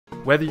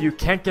Whether you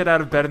can't get out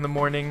of bed in the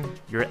morning,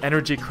 your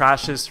energy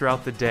crashes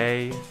throughout the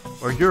day,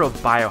 or you're a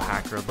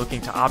biohacker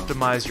looking to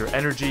optimize your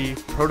energy,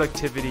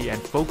 productivity,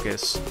 and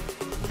focus,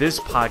 this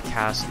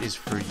podcast is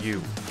for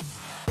you.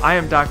 I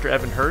am Dr.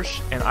 Evan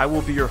Hirsch, and I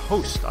will be your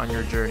host on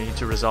your journey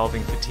to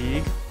resolving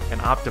fatigue and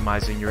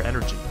optimizing your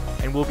energy.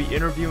 And we'll be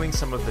interviewing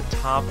some of the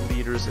top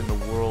leaders in the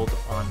world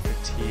on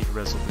fatigue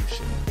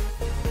resolution.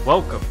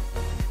 Welcome.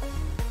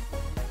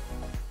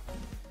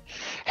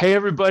 Hey,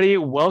 everybody.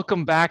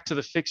 Welcome back to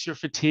the Fix Your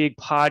Fatigue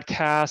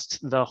podcast,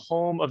 the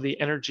home of the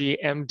Energy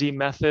MD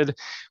method,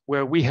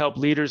 where we help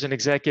leaders and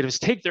executives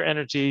take their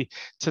energy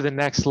to the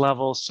next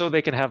level so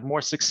they can have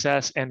more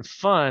success and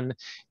fun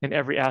in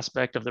every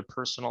aspect of their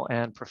personal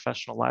and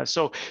professional lives.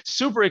 So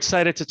super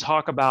excited to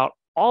talk about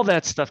all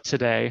that stuff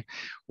today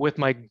with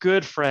my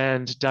good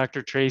friend,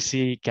 Dr.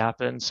 Tracy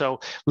Gapin.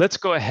 So let's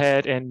go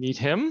ahead and meet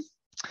him.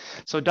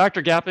 So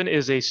Dr. Gapin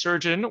is a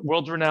surgeon,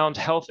 world-renowned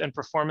health and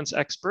performance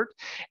expert,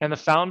 and the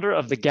founder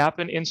of the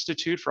Gapin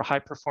Institute for High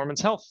Performance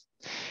Health.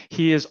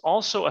 He is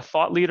also a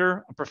thought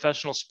leader, a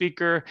professional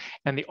speaker,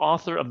 and the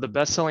author of the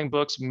best-selling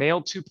books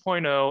Male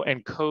 2.0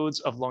 and Codes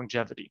of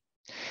Longevity.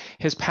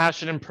 His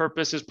passion and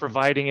purpose is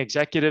providing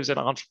executives and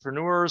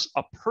entrepreneurs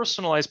a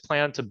personalized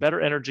plan to better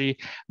energy,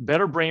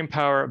 better brain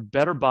power,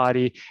 better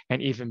body,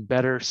 and even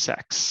better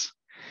sex.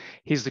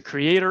 He's the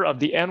creator of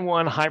the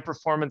N1 High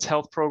Performance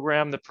Health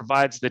Program that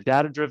provides the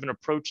data-driven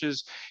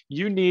approaches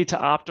you need to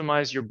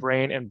optimize your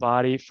brain and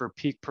body for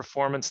peak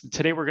performance.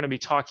 Today, we're going to be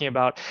talking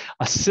about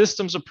a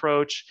systems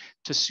approach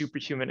to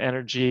superhuman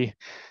energy.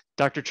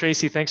 Dr.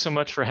 Tracy, thanks so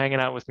much for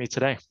hanging out with me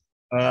today.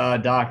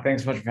 Doc,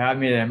 thanks so much for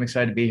having me today. I'm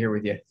excited to be here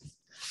with you.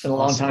 It's been a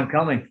long time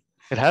coming.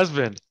 It has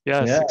been.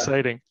 Yes, yeah,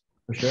 exciting.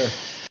 For sure.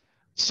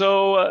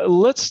 So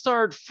let's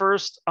start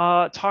first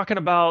talking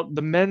about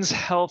the men's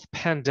health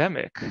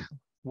pandemic.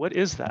 What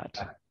is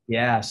that?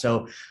 Yeah.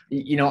 So,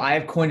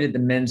 I've coined it the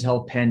men's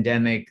health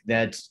pandemic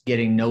that's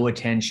getting no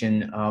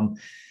attention.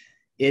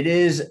 It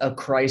is a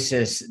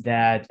crisis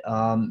that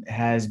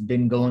has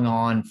been going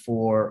on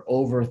for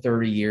over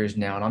 30 years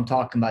now. And I'm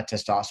talking about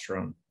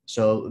testosterone.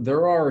 So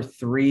there are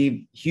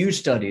 3 huge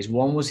studies.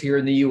 One was here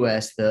in the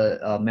US,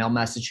 the Male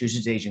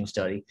Massachusetts Aging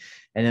Study.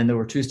 And then there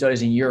were 2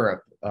 studies in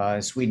Europe,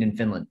 Sweden and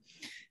Finland.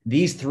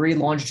 These 3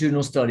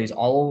 longitudinal studies,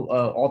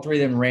 all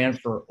 3 of them ran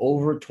for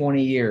over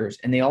 20 years,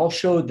 and they all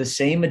showed the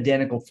same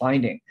identical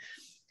finding.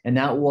 And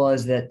that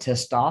was that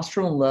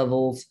testosterone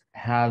levels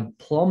have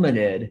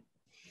plummeted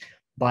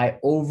by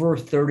over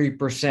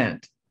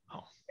 30%.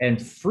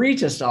 And free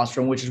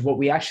testosterone, which is what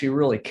we actually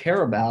really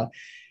care about,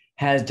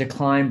 has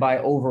declined by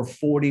over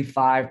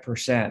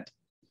 45%.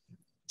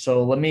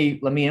 So let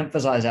me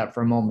emphasize that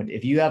for a moment.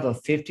 If you have a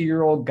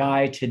 50-year-old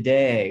guy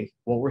today,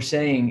 what we're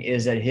saying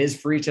is that his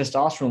free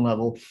testosterone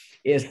level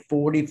is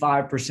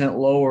 45%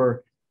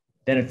 lower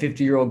than a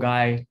 50-year-old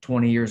guy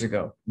 20 years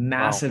ago.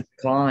 Massive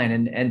decline.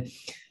 And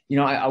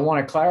I want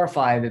to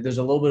clarify that there's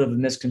a little bit of a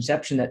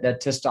misconception that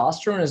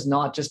testosterone is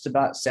not just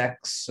about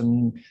sex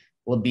and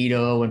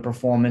libido and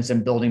performance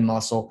and building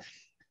muscle.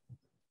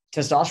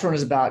 Testosterone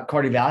is about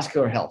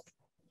cardiovascular health.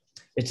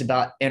 It's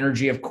about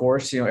energy, of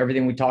course.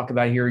 Everything we talk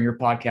about here in your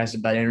podcast is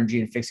about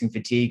energy and fixing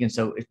fatigue. And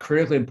so it's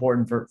critically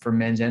important for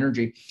men's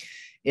energy.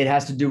 It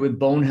has to do with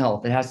bone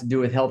health. It has to do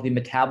with healthy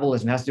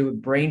metabolism. It has to do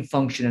with brain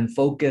function and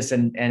focus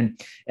and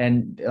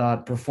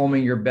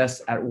performing your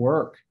best at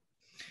work.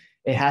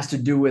 It has to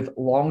do with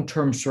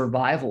long-term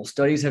survival.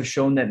 Studies have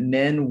shown that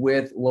men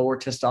with lower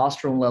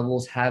testosterone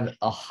levels have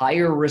a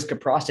higher risk of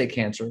prostate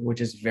cancer,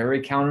 which is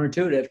very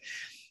counterintuitive,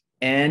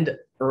 and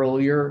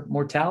earlier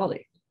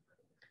mortality.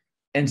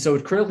 And so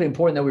it's critically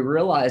important that we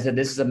realize that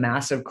this is a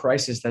massive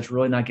crisis that's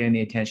really not getting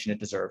the attention it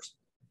deserves.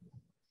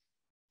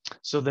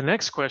 So the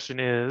next question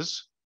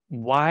is,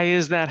 why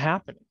is that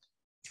happening?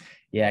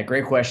 Yeah,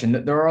 great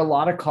question. There are a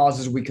lot of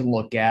causes we can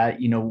look at.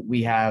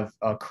 We have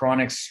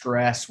chronic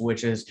stress,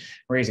 which is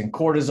raising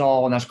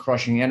cortisol, and that's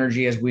crushing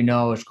energy, as we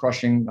know, it's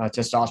crushing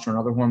testosterone and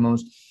other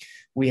hormones.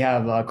 We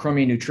have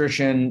crummy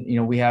nutrition.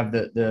 We have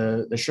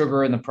the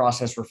sugar and the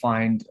processed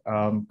refined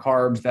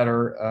carbs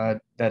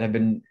that have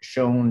been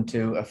shown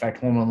to affect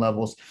hormone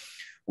levels.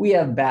 We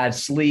have bad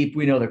sleep.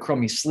 We know that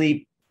crummy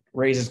sleep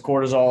raises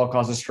cortisol,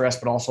 causes stress,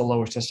 but also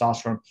lowers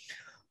testosterone.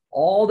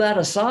 All that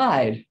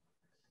aside,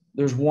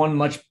 there's one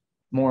much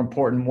more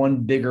important,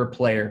 one bigger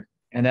player,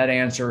 and that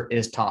answer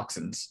is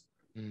toxins,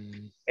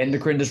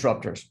 endocrine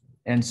disruptors.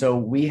 And so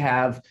we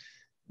have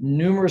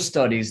numerous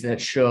studies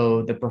that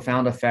show the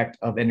profound effect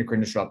of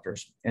endocrine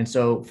disruptors. And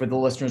so for the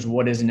listeners,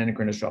 what is an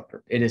endocrine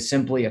disruptor? It is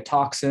simply a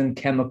toxin,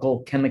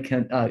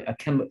 toxicant,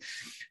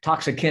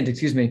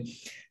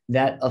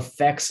 that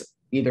affects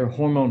either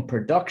hormone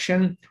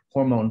production,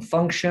 hormone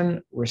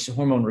function,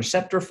 hormone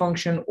receptor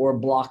function, or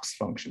blocks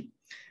function.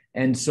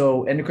 And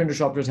so endocrine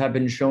disruptors have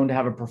been shown to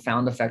have a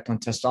profound effect on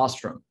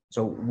testosterone.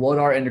 So what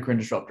are endocrine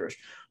disruptors?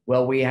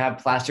 Well, we have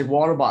plastic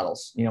water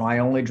bottles. I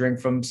only drink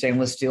from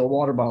stainless steel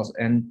water bottles,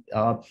 and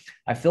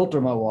I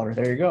filter my water.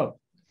 There you go.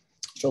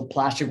 So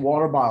plastic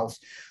water bottles.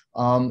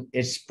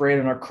 It's sprayed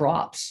on our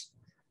crops.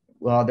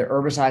 the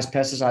herbicides,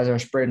 pesticides that are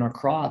sprayed in our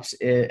crops,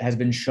 it has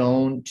been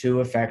shown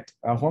to affect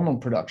hormone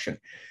production.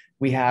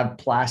 We have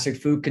plastic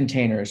food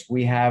containers.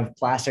 We have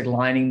plastic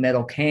lining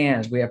metal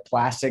cans. We have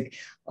plastic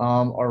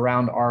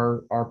around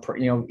our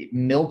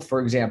milk,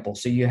 for example.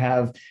 So you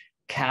have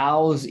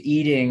cows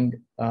eating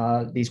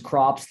these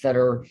crops that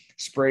are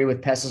sprayed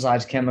with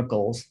pesticides,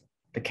 chemicals.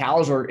 The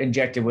cows are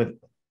injected with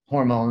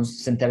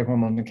hormones, synthetic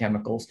hormones and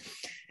chemicals.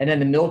 And then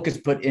the milk is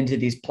put into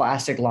these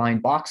plastic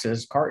lined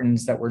boxes,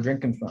 cartons that we're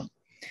drinking from.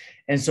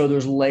 And so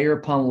there's layer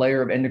upon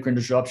layer of endocrine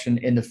disruption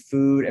in the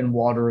food and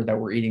water that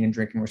we're eating and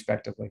drinking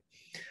respectively.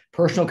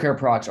 Personal care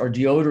products, our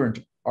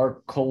deodorant,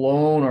 our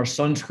cologne, our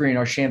sunscreen,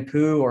 our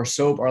shampoo, our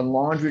soap, our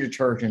laundry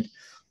detergent,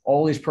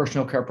 all these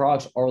personal care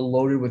products are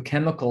loaded with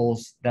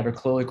chemicals that are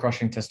clearly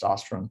crushing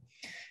testosterone.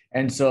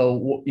 And so,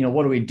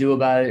 what do we do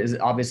about it is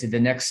obviously the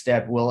next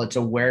step. Well, it's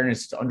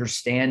awareness, it's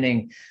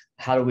understanding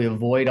how do we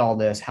avoid all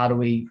this? How do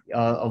we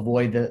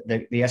avoid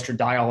the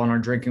estradiol in our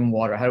drinking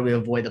water? How do we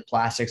avoid the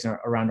plastics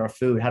around our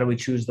food? How do we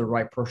choose the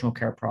right personal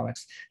care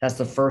products? That's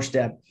the first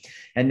step.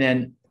 And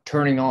then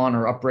turning on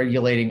or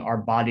upregulating our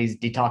body's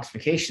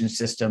detoxification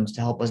systems to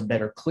help us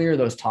better clear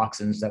those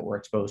toxins that we're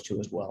exposed to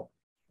as well.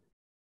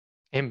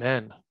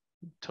 Amen.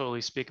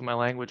 Totally speaking my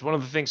language. One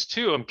of the things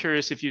too, I'm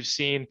curious if you've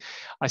seen,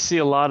 I see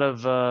a lot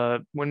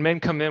of when men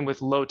come in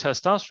with low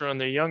testosterone,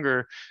 they're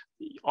younger,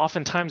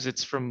 oftentimes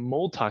it's from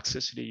mold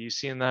toxicity. You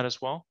seeing that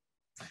as well?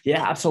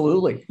 Yeah,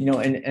 absolutely.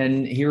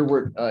 And here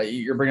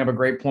you're bringing up a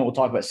great point. We'll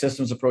talk about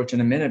systems approach in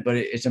a minute, but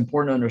it's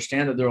important to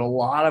understand that there are a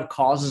lot of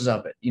causes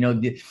of it.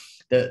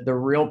 The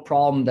real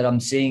problem that I'm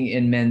seeing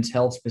in men's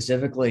health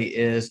specifically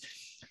is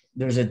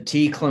there's a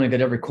tea clinic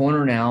at every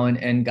corner now.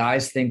 And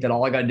guys think that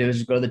all I got to do is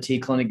just go to the tea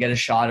clinic, get a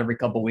shot every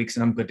couple of weeks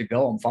and I'm good to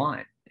go. I'm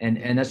fine.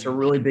 And that's a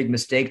really big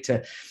mistake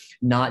to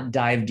not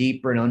dive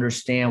deeper and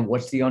understand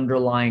what's the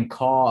underlying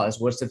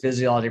cause, what's the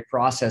physiologic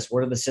process,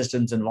 what are the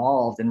systems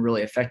involved in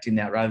really affecting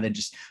that rather than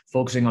just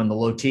focusing on the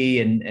low T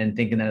and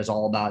thinking that it's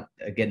all about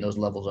getting those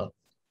levels up.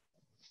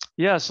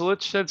 Yeah, so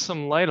let's shed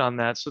some light on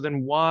that. So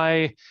then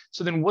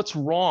what's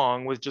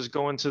wrong with just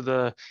going to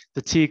the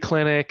tea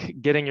clinic,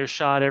 getting your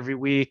shot every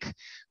week?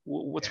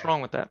 What's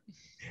wrong with that?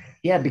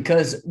 Yeah,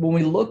 because when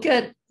we look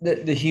at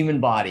the human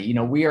body,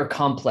 we are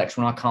complex.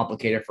 We're not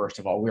complicated, first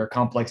of all. We are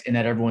complex in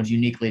that everyone's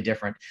uniquely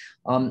different.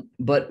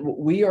 But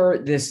we are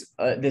this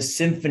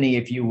symphony,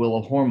 if you will,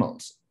 of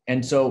hormones.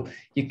 And so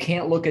you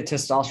can't look at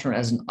testosterone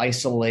as an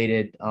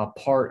isolated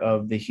part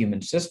of the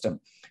human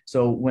system.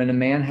 So when a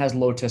man has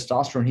low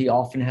testosterone, he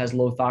often has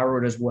low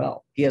thyroid as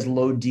well. He has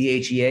low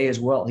DHEA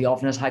as well. He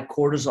often has high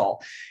cortisol.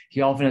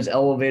 He often has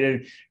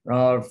elevated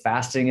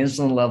fasting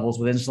insulin levels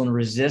with insulin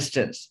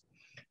resistance.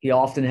 He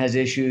often has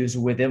issues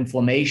with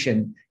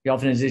inflammation. He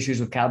often has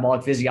issues with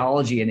catabolic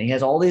physiology, and he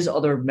has all these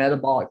other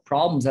metabolic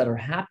problems that are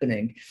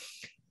happening.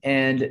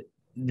 And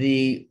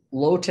the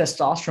low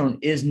testosterone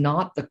is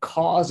not the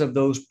cause of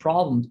those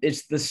problems.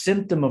 It's the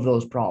symptom of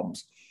those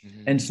problems.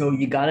 Mm-hmm. And so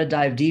you got to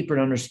dive deeper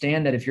and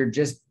understand that if you're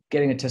just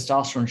getting a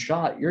testosterone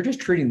shot, you're just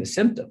treating the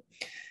symptom.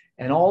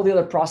 And all the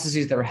other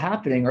processes that are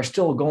happening are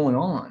still going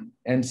on.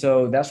 And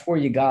so that's where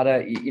you got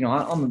to,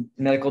 I'm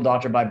a medical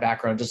doctor by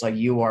background, just like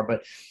you are,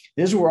 but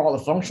this is where all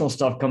the functional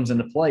stuff comes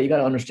into play. You got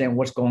to understand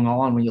what's going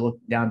on when you look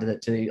down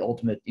to the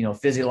ultimate,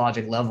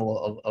 physiologic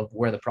level of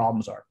where the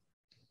problems are.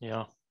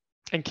 Yeah.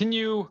 And can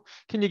you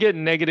get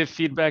negative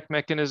feedback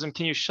mechanism?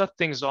 Can you shut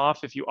things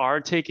off if you are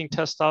taking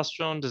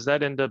testosterone? Does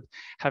that end up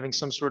having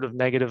some sort of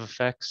negative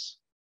effects?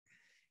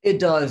 It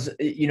does.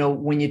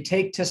 When you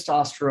take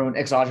testosterone,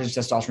 exogenous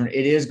testosterone,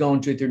 it is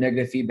going to, through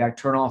negative feedback,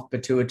 turn off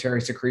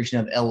pituitary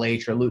secretion of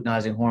LH or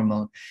luteinizing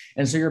hormone.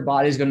 And so your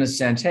body's going to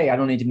sense, hey, I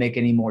don't need to make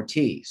any more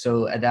T.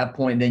 So at that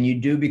point, then you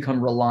do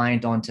become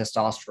reliant on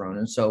testosterone.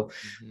 And so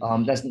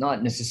that's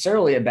not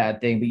necessarily a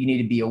bad thing, but you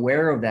need to be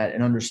aware of that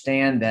and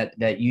understand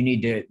that you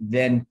need to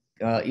then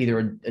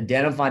either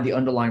identify the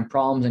underlying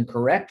problems and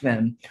correct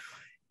them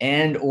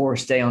and or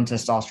stay on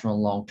testosterone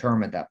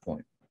long-term at that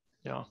point.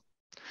 Yeah.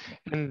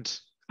 And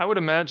I would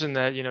imagine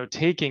that,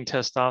 taking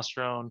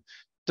testosterone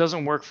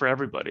doesn't work for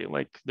everybody.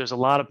 Like there's a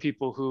lot of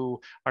people who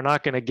are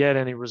not going to get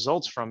any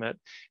results from it.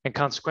 And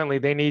consequently,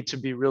 they need to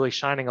be really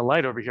shining a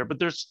light over here. But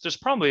there's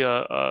probably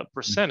a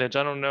percentage,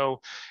 I don't know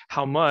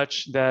how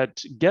much,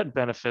 that get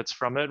benefits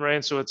from it, right?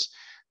 And so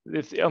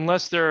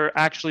unless they're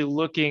actually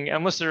looking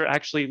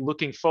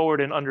forward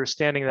and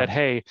understanding that,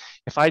 hey,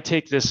 if I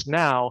take this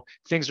now,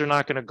 things are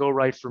not going to go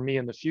right for me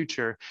in the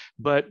future.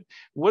 But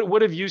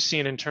what have you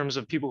seen in terms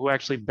of people who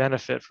actually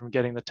benefit from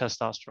getting the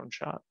testosterone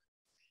shot?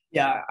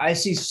 Yeah, I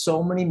see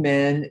so many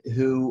men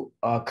who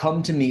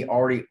come to me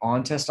already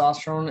on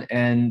testosterone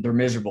and they're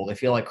miserable. They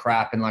feel like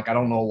crap and like, I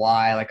don't know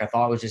why. Like I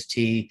thought it was just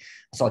T.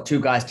 I saw two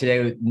guys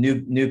today with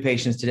new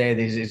patients today,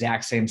 the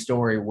exact same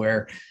story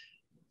where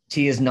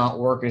T is not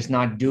working. It's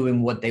not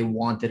doing what they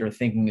wanted or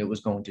thinking it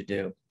was going to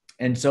do.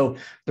 And so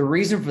the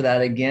reason for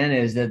that, again,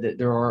 is that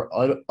there are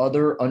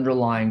other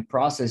underlying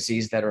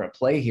processes that are at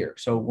play here.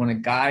 So when a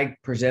guy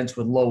presents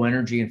with low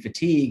energy and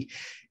fatigue,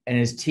 and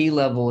his T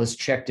level is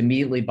checked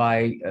immediately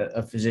by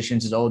a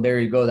physician, says, oh, there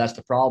you go, that's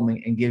the problem,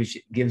 and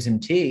gives him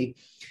T.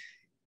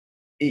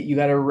 You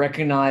got to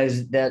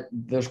recognize that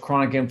there's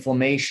chronic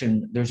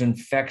inflammation, there's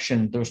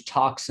infection, there's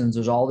toxins,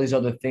 there's all these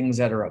other things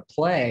that are at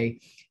play.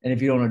 And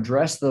if you don't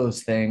address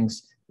those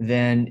things,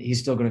 then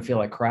he's still going to feel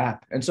like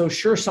crap. And so,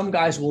 sure, some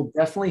guys will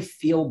definitely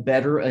feel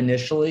better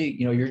initially.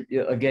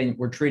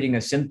 We're treating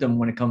a symptom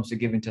when it comes to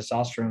giving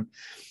testosterone.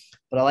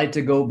 But I like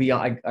to go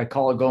beyond, I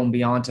call it going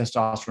beyond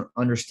testosterone,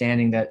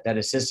 understanding that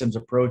a systems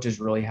approach is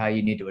really how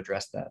you need to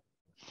address that.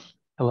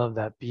 I love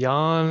that.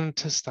 Beyond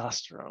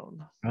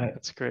testosterone. Right.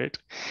 That's great.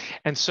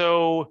 And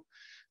so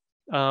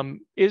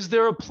is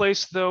there a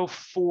place though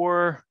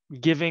for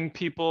giving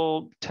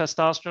people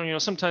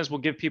testosterone? Sometimes we'll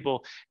give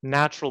people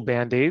natural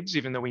band-aids,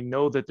 even though we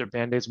know that they're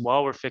band-aids,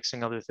 while we're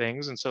fixing other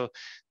things. And so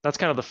that's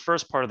kind of the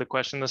first part of the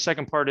question. The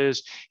second part is,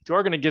 if you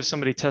are going to give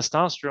somebody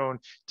testosterone,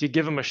 do you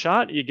give them a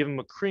shot? Do you give them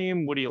a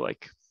cream? What do you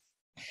like?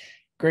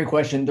 Great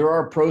question. There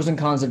are pros and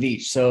cons of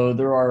each. So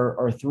there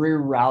are three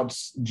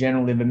routes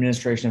generally of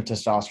administration of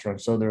testosterone.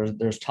 So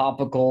there's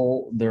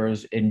topical,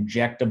 there's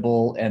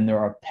injectable, and there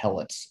are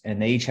pellets,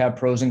 and they each have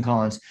pros and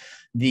cons.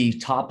 The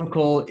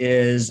topical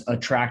is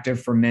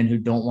attractive for men who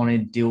don't want to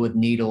deal with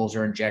needles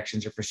or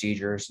injections or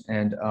procedures,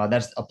 and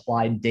that's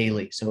applied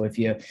daily. So if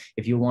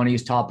you want to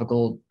use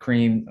topical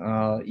cream,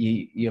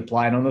 you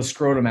apply it on the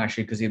scrotum,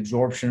 actually, because the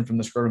absorption from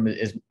the scrotum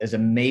is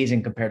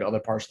amazing compared to other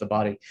parts of the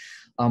body.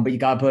 But you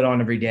got to put it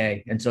on every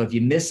day. And so if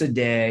you miss a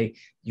day,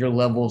 your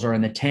levels are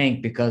in the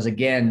tank because,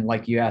 again,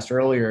 like you asked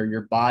earlier,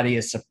 your body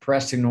is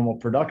suppressing normal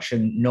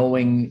production,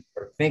 knowing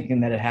or thinking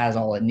that it has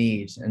all it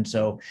needs. And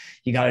so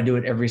you got to do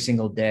it every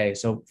single day.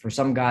 So for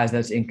some guys,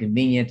 that's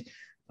inconvenient.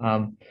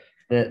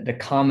 The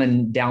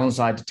common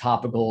downside to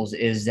topicals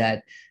is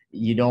that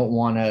you don't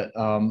want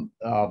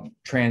to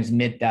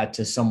transmit that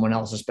to someone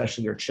else,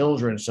 especially your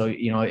children. So,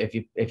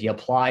 if you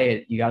apply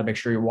it, you got to make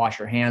sure you wash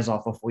your hands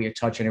off before you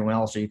touch anyone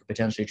else, or you could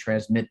potentially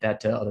transmit that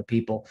to other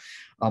people.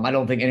 I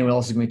don't think anyone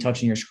else is going to be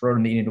touching your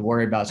scrotum that you need to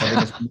worry about. So I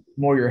think it's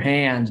more your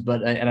hands,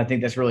 and I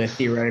think that's really a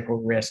theoretical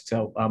risk.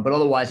 So, but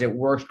otherwise it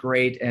works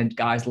great and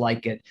guys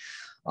like it.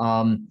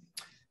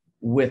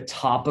 With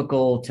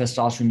topical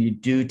testosterone, you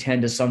do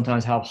tend to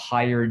sometimes have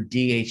higher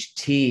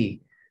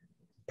DHT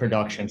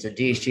production. So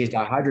DHT is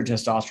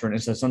dihydrotestosterone.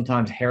 And so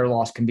sometimes hair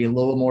loss can be a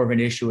little more of an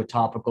issue with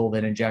topical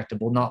than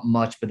injectable. Not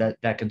much, but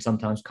that can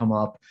sometimes come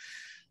up.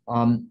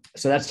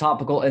 So that's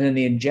topical. And then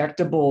the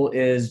injectable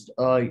is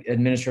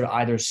administered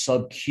either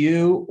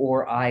sub-Q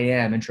or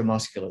IM,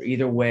 intramuscular.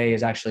 Either way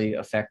is actually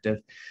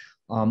effective.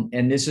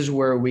 And this is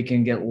where we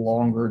can get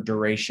longer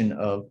duration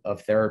of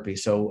therapy.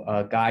 So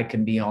a guy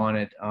can be on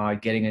it,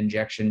 getting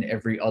injection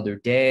every other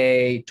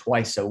day,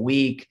 twice a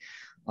week.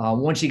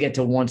 Once you get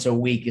to once a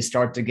week, you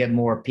start to get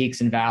more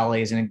peaks and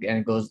valleys, and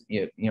it goes,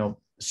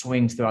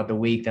 swings throughout the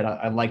week that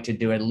I like to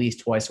do at least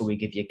twice a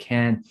week if you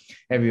can.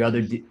 Every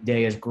other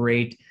day is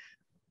great.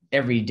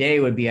 Every day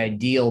would be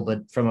ideal,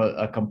 but from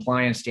a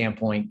compliance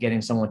standpoint,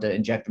 getting someone to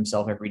inject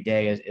themselves every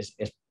day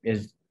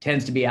is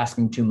tends to be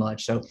asking too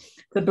much. So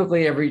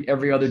typically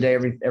every other day,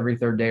 every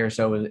third day or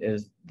so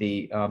is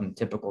the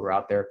typical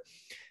route there.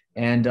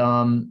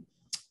 And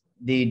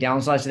the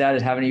downside to that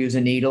is having to use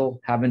a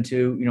needle, having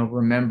to,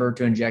 remember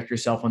to inject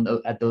yourself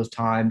at those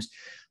times.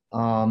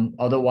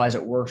 Otherwise,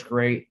 it works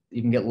great.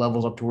 You can get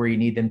levels up to where you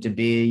need them to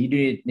be. You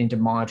do need to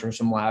monitor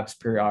some labs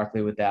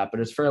periodically with that, but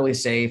it's fairly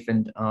safe.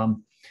 And,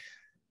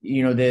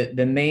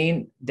 the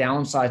main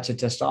downside to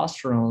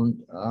testosterone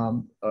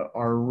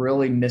are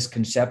really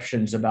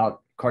misconceptions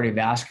about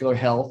cardiovascular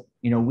health.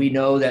 We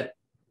know that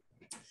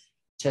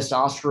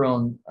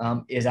testosterone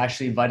is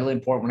actually vitally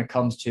important when it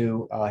comes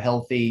to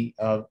healthy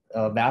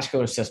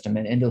vascular system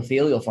and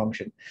endothelial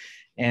function.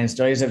 And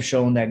studies have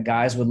shown that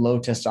guys with low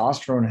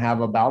testosterone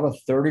have about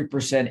a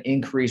 30%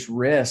 increased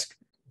risk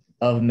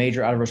of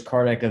major adverse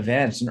cardiac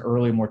events and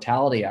early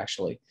mortality,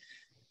 actually.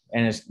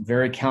 And it's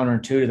very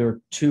counterintuitive. There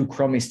were two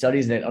crummy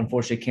studies that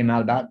unfortunately came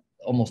out about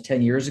almost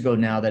 10 years ago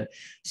now that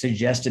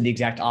suggested the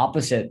exact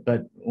opposite.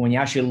 But when you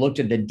actually looked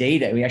at the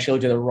data, we actually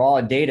looked at the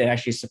raw data, it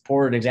actually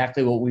supported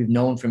exactly what we've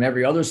known from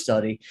every other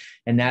study.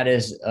 And that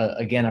is,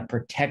 again, a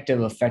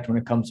protective effect when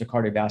it comes to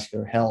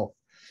cardiovascular health.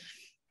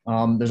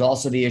 There's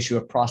also the issue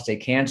of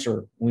prostate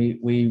cancer.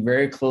 We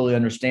very clearly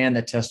understand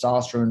that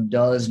testosterone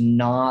does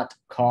not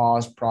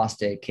cause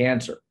prostate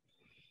cancer.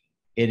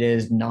 It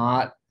is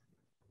not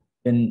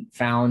been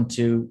found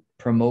to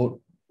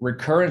promote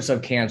recurrence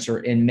of cancer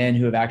in men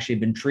who have actually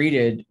been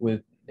treated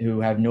who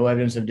have no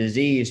evidence of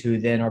disease, who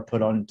then are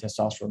put on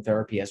testosterone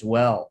therapy as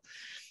well.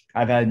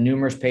 I've had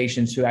numerous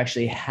patients who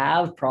actually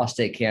have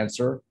prostate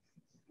cancer,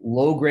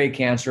 low-grade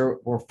cancer.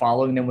 We're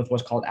following them with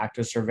what's called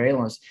active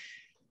surveillance,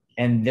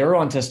 and they're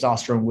on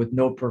testosterone with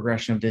no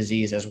progression of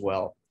disease as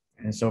well.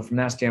 And so from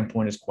that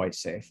standpoint, it's quite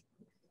safe.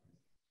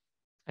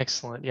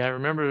 Excellent. Yeah, I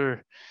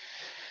remember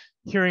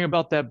hearing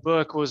about that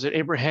book. Was it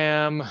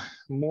Abraham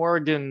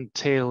Morgan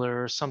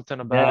Taylor or something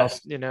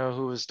about, Yes.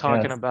 who was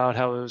talking Yes. about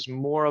how it was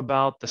more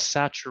about the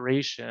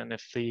saturation.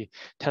 If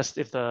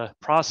the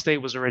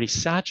prostate was already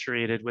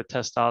saturated with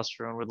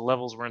testosterone, where the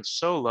levels weren't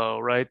so low,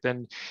 right,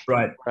 then you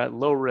Right. were at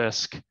low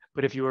risk.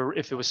 But if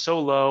it was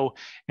so low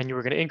and you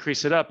were going to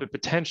increase it up, it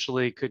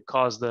potentially could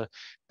cause the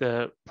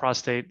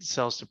prostate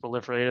cells to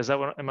proliferate.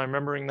 Am I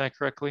remembering that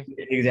correctly?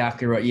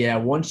 Exactly right. Yeah.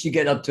 Once you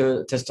get up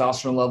to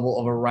testosterone level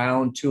of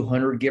around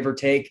 200, give or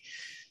take,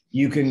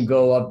 you can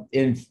go up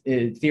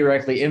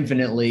theoretically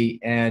infinitely,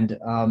 and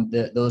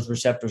those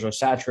receptors are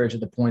saturated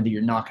to the point that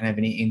you're not going to have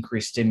any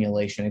increased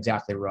stimulation.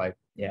 Exactly right.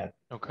 Yeah.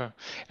 Okay.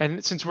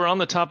 And since we're on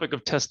the topic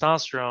of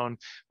testosterone,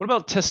 what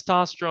about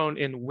testosterone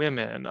in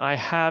women? I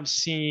have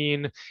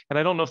seen, and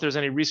I don't know if there's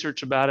any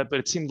research about it, but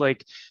it seemed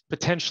like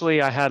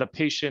potentially I had a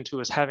patient who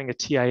was having a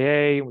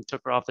TIA and we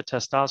took her off the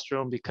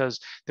testosterone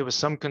because there was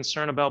some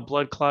concern about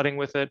blood clotting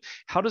with it.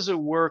 How does it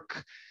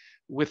work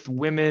with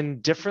women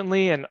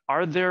differently? And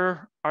are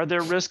there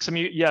risks? I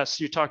mean,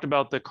 yes, you talked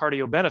about the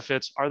cardio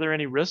benefits. Are there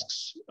any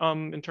risks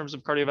in terms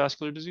of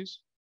cardiovascular disease?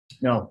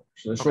 No.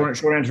 So the Okay.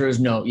 short answer is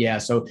no. Yeah.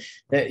 So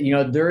that,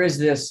 there is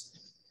this.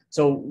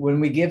 So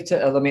when we give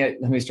to, let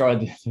me start.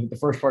 The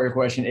first part of your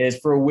question is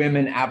for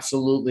women,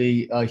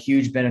 absolutely a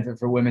huge benefit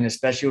for women,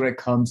 especially when it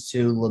comes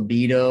to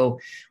libido,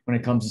 when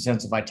it comes to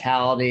sense of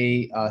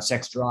vitality,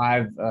 sex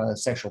drive,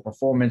 sexual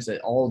performance,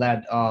 all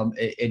that.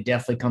 It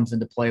definitely comes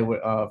into play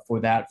for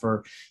that,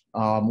 for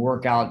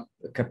workout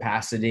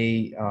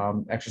capacity,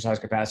 exercise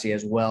capacity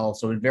as well.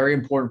 So it's very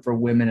important for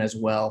women as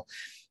well.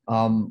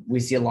 We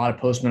see a lot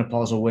of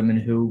postmenopausal women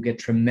who get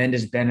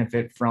tremendous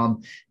benefit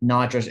from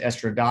not just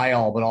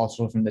estradiol, but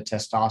also from the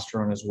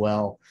testosterone as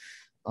well.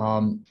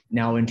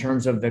 Now, in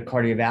terms of the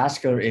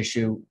cardiovascular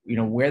issue,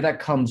 where that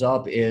comes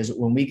up is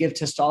when we give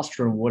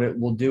testosterone, what it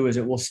will do is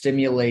it will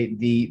stimulate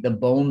the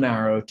bone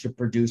marrow to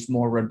produce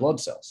more red blood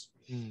cells.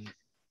 Mm.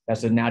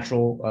 That's a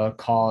natural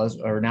cause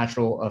or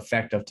natural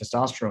effect of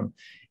testosterone.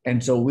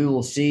 And so we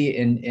will see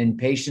in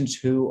patients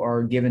who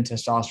are given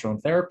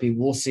testosterone therapy,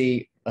 we'll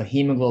see a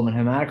hemoglobin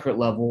hematocrit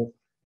level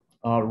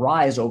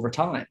rise over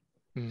time.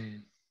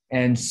 Mm.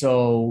 And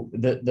so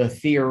the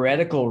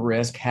theoretical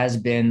risk has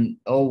been,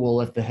 oh,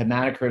 well, if the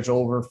hematocrit is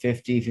over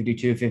 50,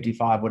 52,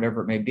 55,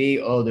 whatever it may be,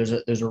 there's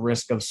a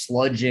risk of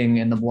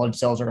sludging and the blood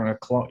cells are going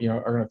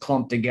to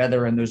clump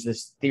together. And there's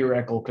this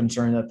theoretical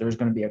concern that there's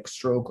going to be a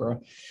stroke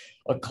or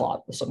a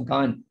clot of some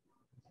kind.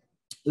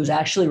 There's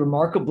actually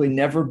remarkably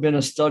never been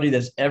a study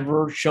that's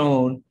ever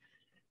shown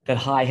that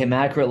high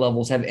hematocrit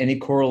levels have any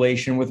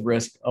correlation with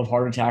risk of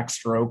heart attack,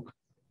 stroke,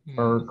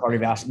 or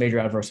cardiovascular major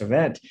adverse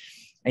event.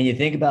 And you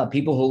think about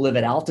people who live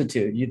at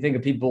altitude. You think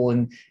of people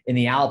in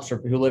the Alps or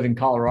who live in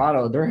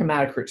Colorado, their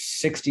hematocrit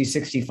 60,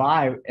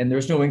 65, and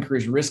there's no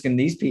increased risk in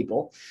these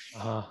people.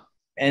 Uh-huh.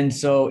 And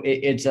so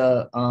it's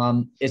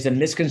a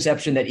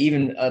misconception that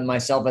even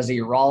myself as a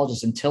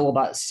urologist, until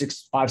about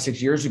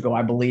 5-6 years ago,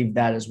 I believed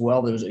that as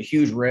well. There was a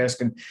huge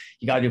risk, and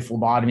you got to do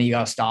phlebotomy, you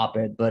got to stop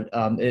it. But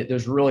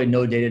there's really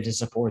no data to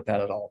support that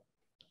at all.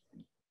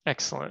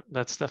 Excellent.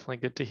 That's definitely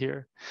good to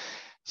hear.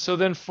 So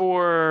then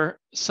for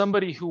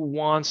somebody who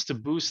wants to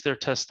boost their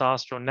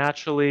testosterone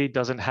naturally,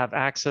 doesn't have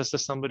access to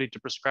somebody to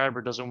prescribe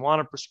or doesn't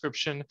want a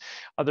prescription,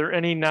 are there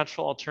any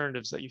natural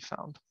alternatives that you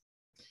found?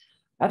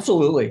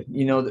 Absolutely.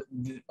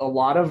 A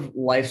lot of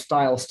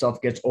lifestyle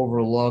stuff gets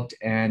overlooked,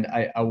 and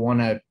I want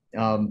to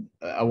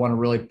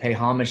really pay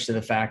homage to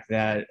the fact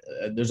that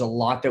there's a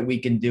lot that we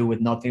can do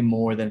with nothing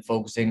more than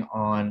focusing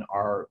on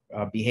our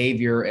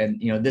behavior. And,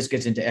 this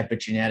gets into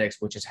epigenetics,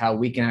 which is how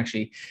we can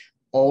actually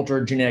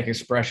alter genetic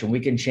expression.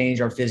 We can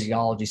change our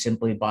physiology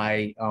simply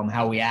by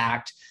how we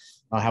act,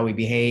 how we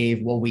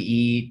behave, what we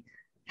eat,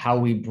 how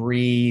we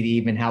breathe,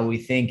 even how we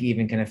think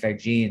even can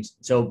affect genes.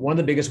 So one of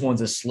the biggest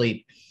ones is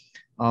sleep.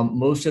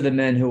 Most of the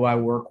men who I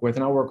work with,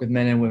 and I work with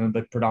men and women,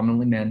 but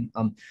predominantly men,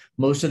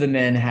 most of the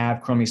men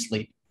have crummy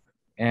sleep.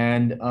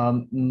 And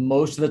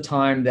most of the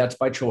time that's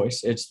by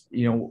choice. It's,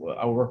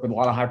 I work with a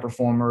lot of high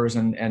performers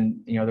and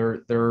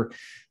they're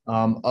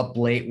up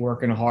late,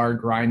 working hard,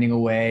 grinding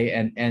away.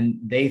 And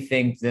they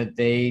think that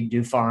they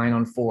do fine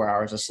on 4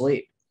 hours of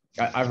sleep.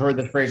 I've heard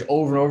the phrase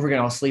over and over again,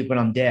 I'll sleep when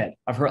I'm dead.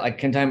 I've heard like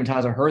 10 times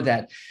I've heard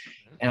that.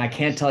 And I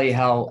can't tell you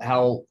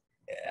how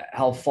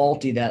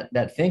faulty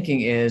that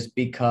thinking is,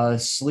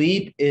 because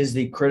sleep is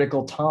the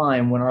critical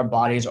time when our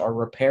bodies are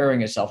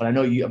repairing itself. And I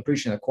know I'm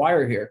preaching to the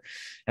choir here.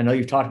 I know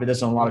you've talked about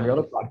this on a lot of your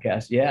other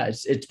podcasts. Yeah,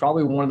 it's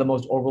probably one of the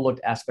most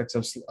overlooked aspects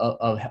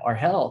of our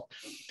health.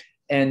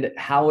 And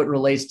how it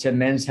relates to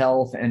men's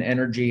health and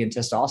energy and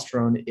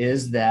testosterone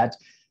is that,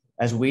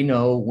 as we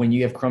know, when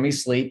you have crummy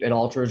sleep, it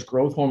alters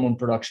growth hormone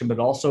production, but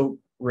also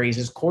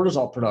raises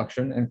cortisol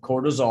production. And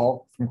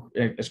cortisol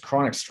is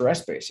chronic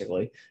stress,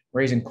 basically.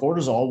 Raising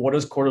cortisol, what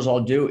does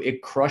cortisol do?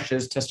 It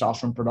crushes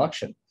testosterone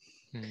production.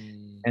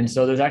 And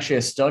so there's actually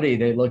a study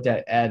they looked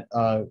at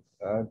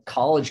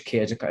college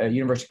kids at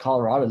University of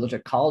Colorado. They looked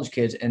at college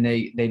kids, and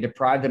they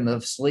deprived them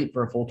of sleep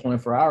for a full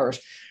 24 hours,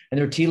 and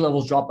their T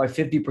levels dropped by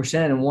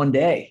 50% in one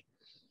day.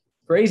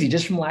 Crazy,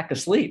 just from lack of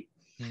sleep.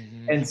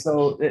 Mm-hmm. And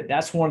so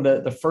that's one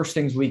of the first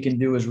things we can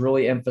do is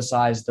really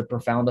emphasize the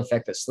profound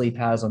effect that sleep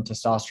has on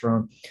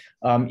testosterone.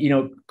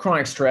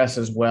 Chronic stress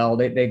as well.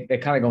 They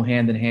kind of go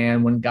hand in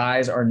hand. When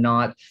guys are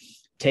not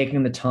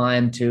taking the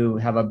time to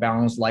have a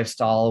balanced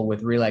lifestyle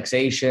with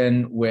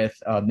relaxation, with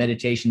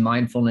meditation,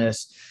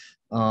 mindfulness,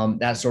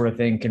 that sort of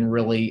thing can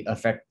really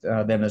affect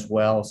them as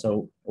well.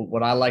 So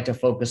what I like to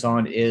focus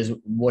on is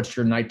what's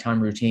your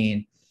nighttime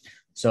routine.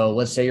 So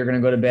let's say you're going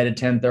to go to bed at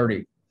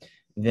 10:30.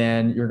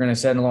 Then you're going to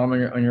set an alarm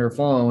on your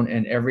phone,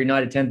 and every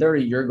night at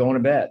 10:30, you're going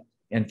to bed.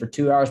 And for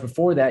 2 hours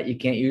before that, you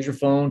can't use your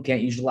phone,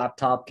 can't use your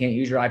laptop, can't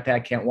use your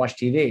iPad, can't watch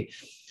TV.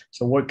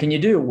 So what can you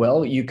do?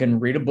 Well, you can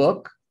read a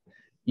book,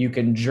 you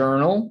can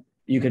journal,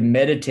 you can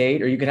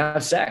meditate, or you can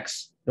have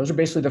sex. Those are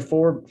basically the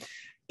four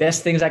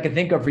best things I can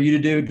think of for you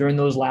to do during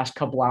those last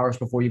couple hours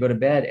before you go to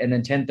bed. And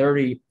then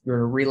 10:30, you're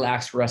in a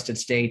relaxed, rested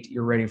state.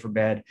 You're ready for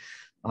bed.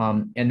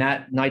 And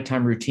that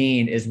nighttime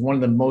routine is one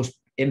of the most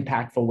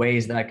impactful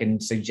ways that I can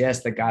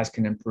suggest that guys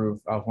can improve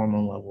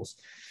hormone levels.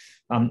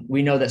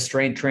 We know that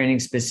strength training,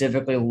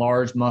 specifically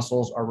large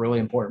muscles, are really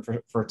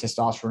important for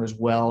testosterone as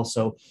well.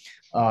 So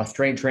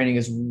strength training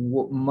is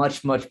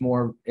much, much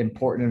more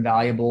important and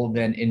valuable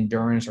than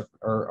endurance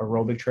or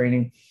aerobic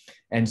training.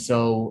 And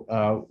so,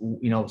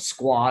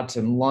 squats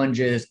and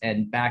lunges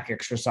and back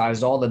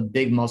exercises, all the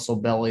big muscle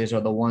bellies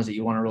are the ones that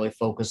you want to really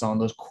focus on.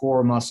 Those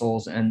core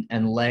muscles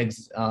and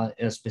legs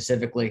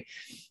specifically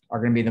are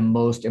going to be the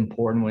most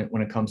important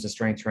when it comes to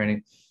strength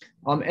training.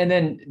 And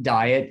then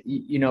diet,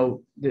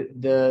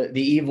 the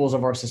evils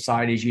of our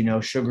society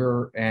is,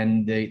 sugar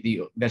and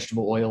the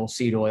vegetable oils,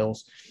 seed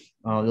oils,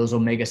 those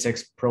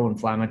omega-6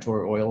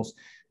 pro-inflammatory oils.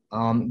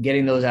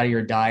 Getting those out of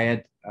your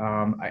diet,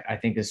 I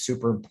think is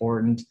super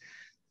important.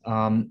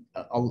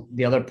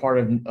 The other part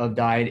of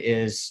diet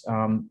is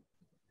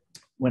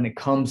when it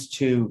comes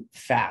to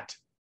fat,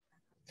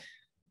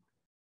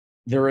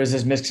 there is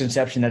this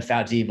misconception that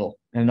fat's evil.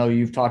 And I know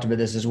you've talked about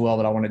this as well,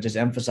 but I want to just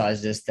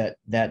emphasize this,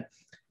 that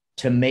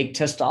to make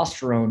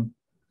testosterone,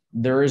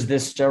 there is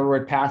this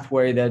steroid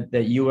pathway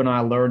that you and I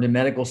learned in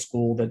medical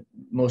school that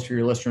most of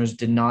your listeners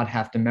did not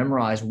have to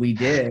memorize. We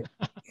did.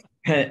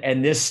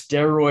 And this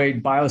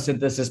steroid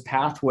biosynthesis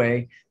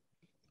pathway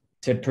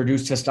to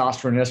produce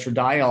testosterone and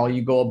estradiol,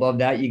 you go above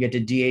that, you get to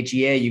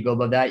DHEA, you go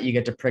above that, you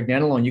get to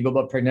pregnenolone, you go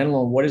above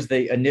pregnenolone. What is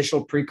the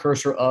initial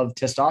precursor of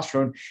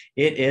testosterone?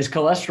 It is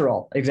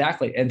cholesterol.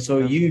 Exactly. And so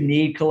you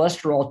need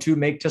cholesterol to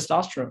make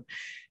testosterone.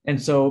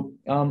 And so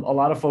a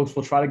lot of folks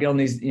will try to get on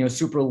these,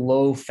 super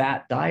low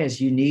fat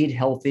diets. You need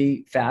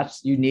healthy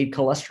fats. You need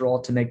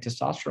cholesterol to make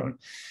testosterone.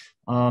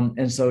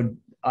 And so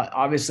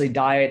obviously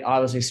diet,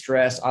 obviously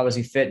stress,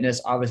 obviously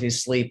fitness, obviously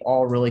sleep,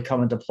 all really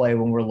come into play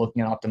when we're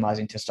looking at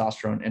optimizing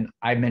testosterone. And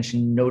I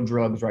mentioned no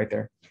drugs right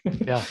there.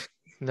 Yeah,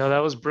 no, that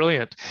was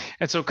brilliant.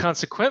 And so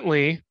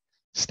consequently,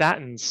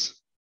 statins,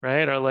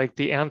 right, are like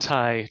the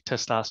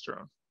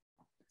anti-testosterone.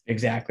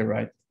 Exactly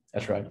right.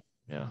 That's right.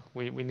 Yeah,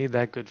 we need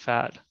that good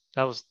fat.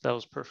 That was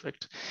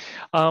perfect.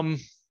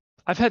 I've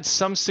had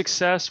some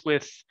success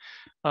with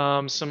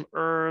some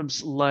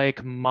herbs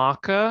like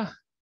maca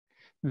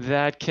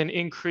that can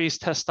increase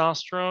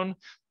testosterone.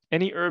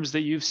 Any herbs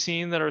that you've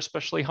seen that are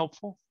especially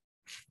helpful?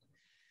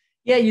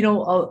 Yeah,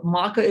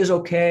 maca is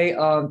okay.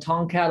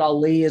 Tongkat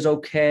Ali is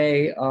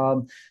okay.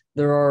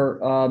 There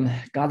are,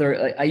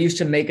 I used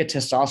to make a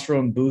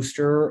testosterone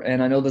booster,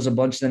 and I know there's a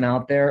bunch of them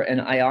out there,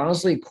 and I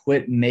honestly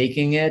quit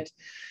making it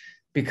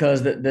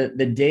because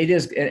the data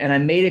is, and I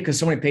made it because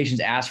so many patients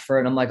asked for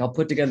it. And I'm like, I'll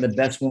put together the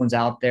best ones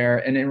out there.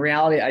 And in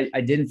reality,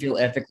 I didn't feel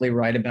ethically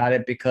right about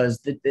it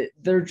because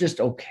they're just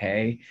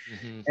okay.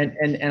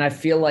 Mm-hmm. And I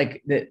feel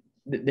like that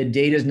the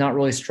data is not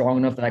really strong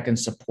enough that I can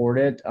support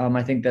it.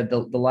 I think that the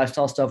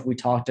lifestyle stuff we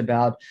talked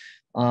about,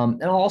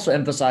 and I'll also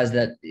emphasize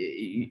that,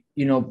 a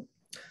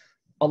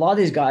lot of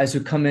these guys who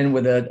come in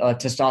with a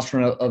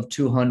testosterone of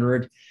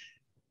 200,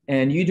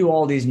 and you do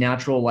all these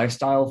natural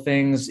lifestyle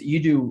things, you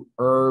do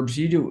herbs,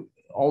 you do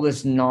all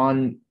this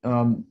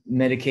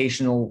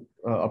non-medicational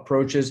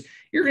approaches,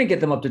 you're going to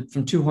get them up to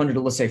from 200 to,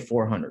 let's say,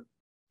 400.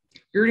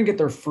 You're going to get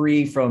there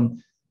free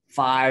from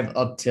 5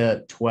 up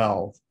to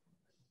 12.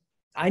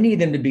 I need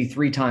them to be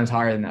 3 times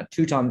higher than that,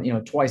 2 times,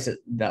 twice at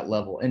that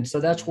level. And so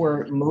that's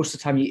where most of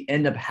the time you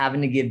end up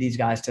having to give these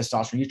guys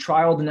testosterone. You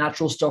try all the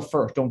natural stuff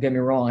first. Don't get me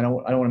wrong. I don't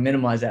want to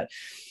minimize that.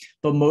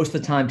 But most of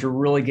the time, to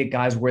really get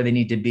guys where they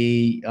need to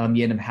be,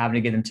 you end up having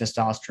to get them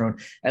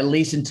testosterone, at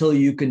least until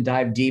you can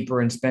dive deeper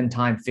and spend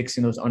time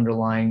fixing those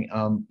underlying,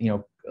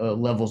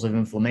 levels of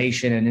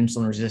inflammation and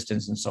insulin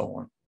resistance and so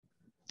on.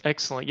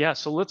 Excellent. Yeah.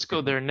 So let's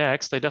go there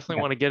next. I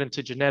definitely want to get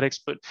into genetics,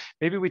 but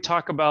maybe we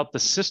talk about the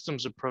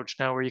systems approach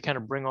now where you kind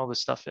of bring all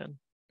this stuff in.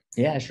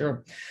 Yeah,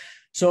 sure.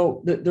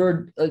 So there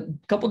are a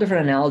couple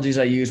different analogies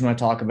I use when I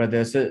talk about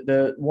this.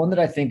 The one that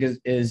I think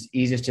is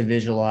easiest to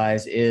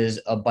visualize is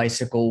a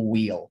bicycle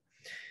wheel.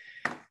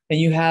 And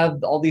you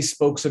have all these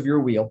spokes of your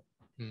wheel.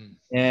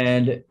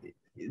 And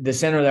the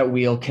center of that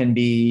wheel can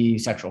be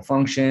sexual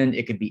function.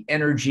 It could be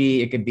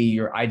energy. It could be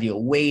your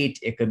ideal weight.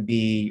 It could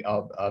be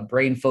a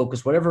brain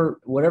focus,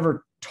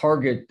 whatever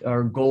target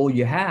or goal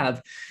you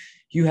have.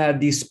 you have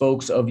these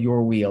spokes of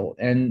your wheel,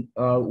 and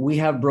we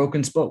have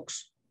broken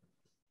spokes.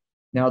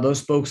 Now, those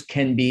spokes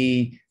can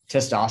be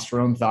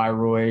testosterone,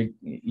 thyroid,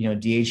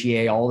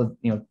 DHEA, all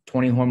the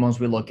 20 hormones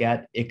we look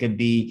at. It could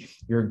be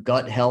your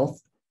gut health.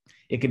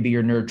 It could be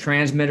your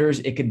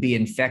neurotransmitters. It could be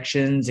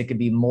infections. It could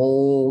be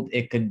mold.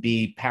 It could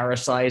be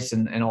parasites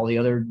and all the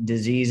other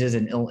diseases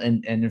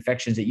and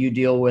infections that you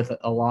deal with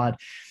a lot.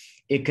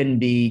 It can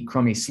be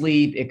crummy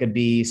sleep. It could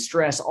be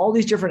stress. All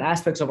these different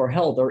aspects of our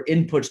health are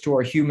inputs to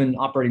our human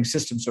operating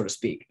system, so to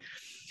speak.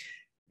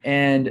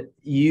 And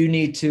you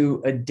need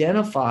to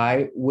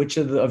identify which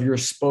of your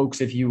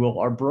spokes, if you will,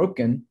 are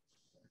broken,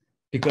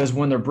 because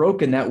when they're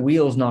broken, that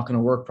wheel is not going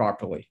to work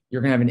properly.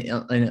 You're going to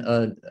have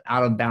an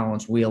out of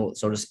balance wheel,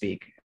 so to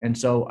speak. And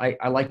so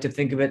I like to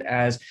think of it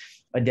as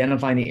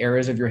identifying the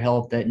areas of your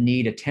health that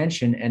need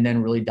attention and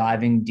then really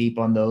diving deep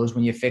on those.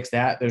 When you fix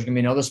that, there's going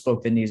to be another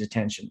spoke that needs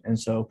attention. And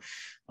so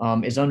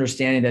it's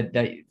understanding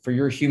that for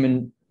your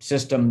human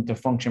system to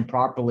function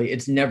properly,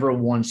 it's never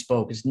one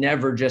spoke. It's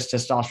never just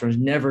testosterone. It's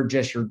never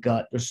just your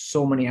gut. There's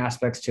so many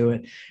aspects to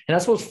it. And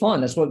that's what's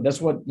fun. That's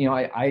what,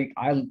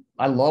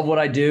 I love what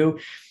I do.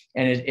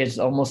 And it's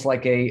almost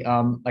like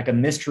a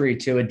mystery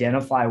to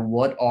identify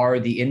what are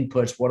the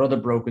inputs, what are the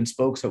broken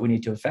spokes that we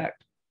need to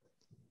affect.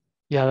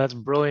 Yeah, that's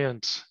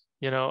brilliant.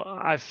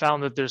 I've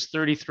found that there's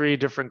 33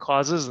 different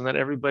causes and that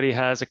everybody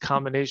has a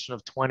combination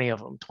of 20 of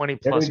them, 20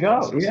 plus there we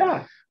go. causes.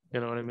 Yeah. You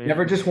know what I mean?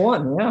 Never just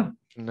one. Yeah.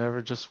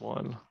 Never just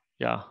one.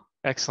 Yeah.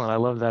 Excellent. I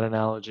love that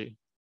analogy.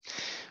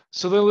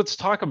 So then let's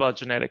talk about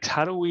genetics.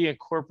 How do we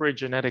incorporate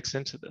genetics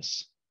into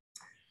this?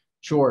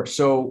 Sure.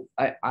 So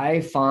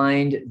I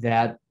find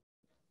that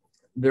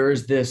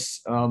there's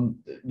this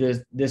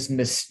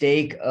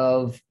mistake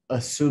of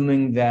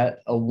assuming that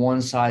a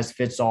one size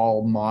fits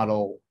all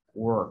model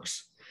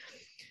works.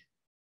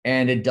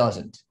 And it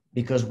doesn't,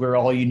 because we're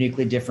all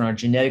uniquely different. Our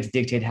genetics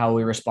dictate how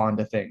we respond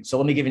to things. So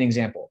let me give you an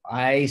example.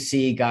 I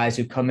see guys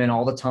who come in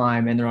all the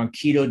time and they're on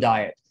keto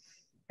diet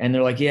and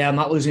they're like, yeah, I'm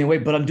not losing any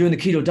weight, but I'm doing the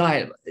keto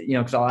diet,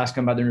 because I'll ask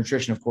them about their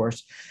nutrition, of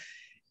course.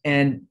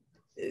 And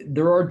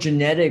there are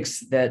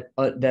genetics that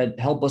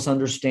help us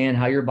understand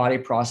how your body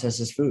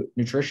processes food,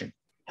 nutrition.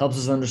 Helps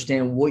us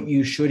understand what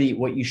you should eat,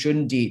 what you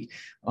shouldn't eat,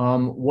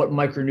 what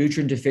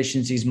micronutrient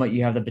deficiencies might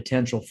you have the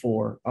potential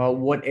for,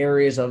 what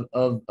areas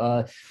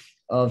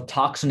of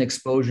toxin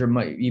exposure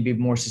might you be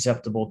more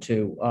susceptible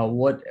to,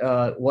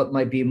 what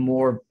might be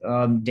more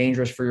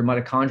dangerous for your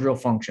mitochondrial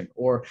function,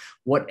 or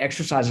what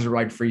exercises are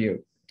right for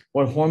you,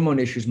 what hormone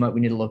issues might we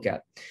need to look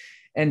at.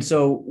 And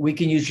so we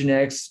can use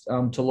genetics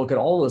to look at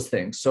all those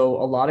things. So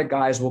a lot of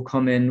guys will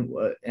come in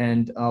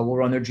and we'll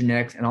run their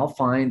genetics, and I'll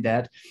find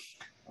that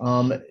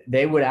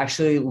they would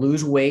actually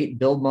lose weight,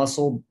 build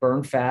muscle,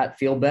 burn fat,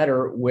 feel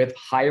better with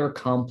higher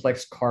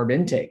complex carb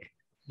intake,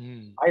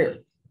 higher,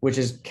 which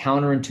is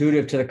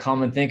counterintuitive to the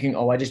common thinking.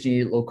 Oh, I just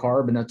need low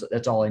carb and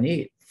that's all I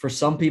need. For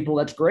some people,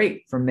 that's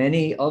great. For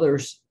many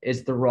others,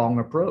 it's the wrong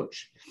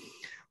approach.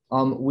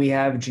 We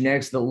have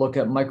genetics that look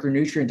at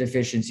micronutrient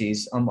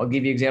deficiencies. I'll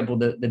give you an example,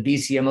 the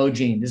BCMO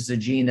gene. This is a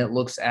gene that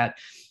looks at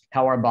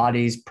how our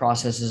bodies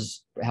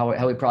processes,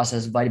 how we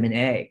process vitamin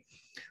A.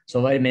 So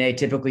vitamin A,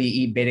 typically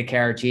you eat beta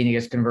carotene, it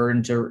gets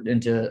converted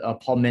into a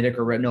palmitic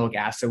or retinoic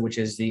acid, which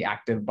is the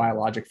active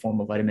biologic form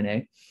of vitamin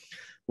A.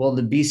 Well,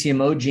 the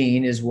BCMO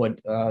gene is what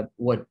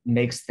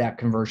makes that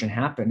conversion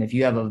happen. If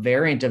you have a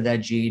variant of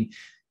that gene,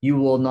 you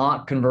will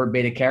not convert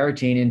beta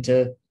carotene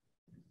into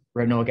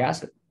retinoic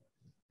acid.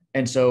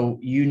 And so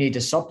you need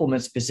to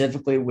supplement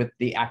specifically with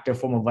the active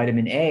form of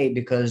vitamin A,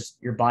 because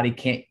your body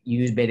can't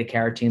use beta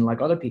carotene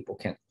like other people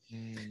can.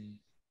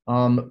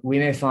 We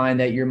may find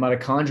that your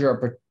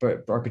mitochondria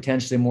are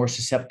potentially more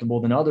susceptible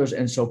than others.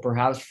 And so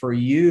perhaps for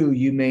you,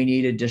 you may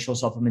need additional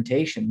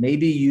supplementation.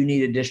 Maybe you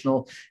need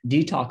additional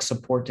detox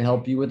support to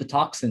help you with the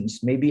toxins.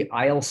 Maybe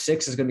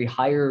IL-6 is going to be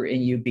higher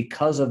in you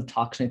because of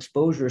toxin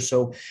exposure.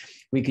 So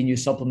we can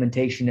use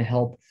supplementation to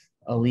help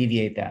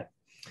alleviate that.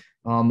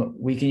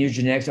 We can use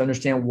genetics to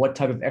understand what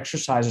type of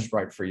exercise is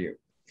right for you.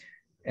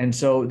 And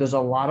so there's a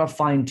lot of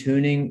fine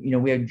tuning.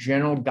 We have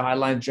general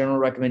guidelines, general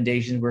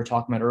recommendations we were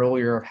talking about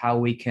earlier of how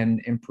we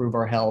can improve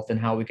our health and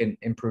how we can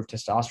improve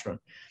testosterone.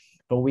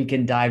 But we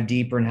can dive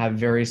deeper and have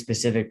very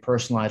specific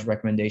personalized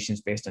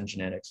recommendations based on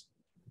genetics.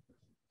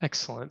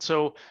 Excellent.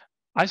 So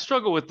I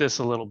struggle with this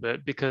a little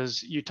bit,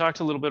 because you talked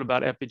a little bit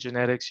about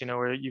epigenetics,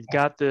 where you've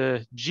got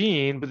the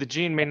gene, but the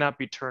gene may not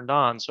be turned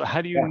on. So how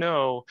do you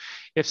know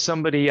if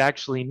somebody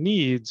actually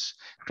needs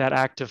that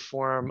active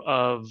form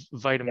of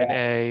vitamin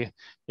A,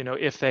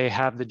 if they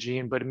have the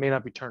gene, but it may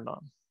not be turned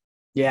on?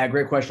 Yeah,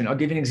 great question. I'll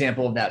give you an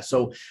example of that.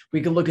 So we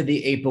can look at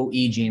the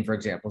ApoE gene, for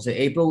example. So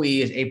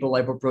ApoE is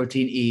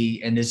apolipoprotein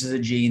E, and this is a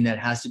gene that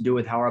has to do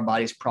with how our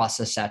bodies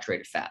process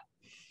saturated fat.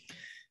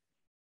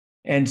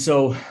 And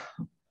so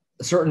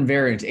certain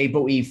variants,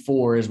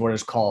 ApoE4 is what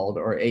it's called,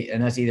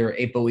 and that's either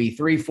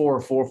ApoE3, 4, or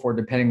 4, 4,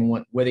 depending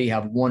on whether you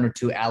have one or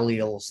two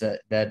alleles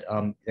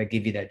that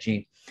give you that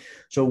gene.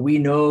 So we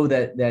know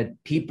that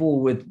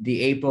people with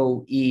the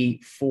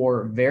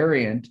ApoE4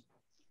 variant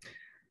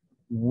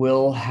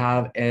will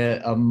have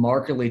a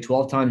markedly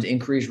 12 times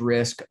increased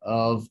risk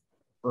of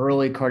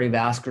early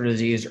cardiovascular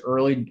disease,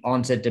 early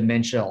onset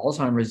dementia,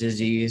 Alzheimer's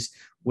disease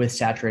with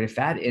saturated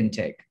fat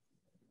intake.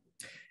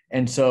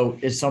 And so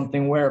it's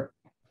something where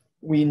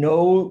we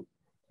know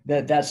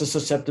that that's a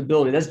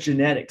susceptibility. That's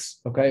genetics.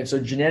 Okay. So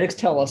genetics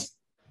tell us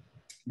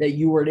that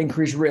you are at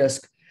increased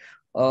risk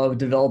of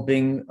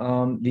developing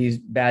these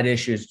bad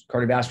issues,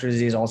 cardiovascular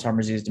disease,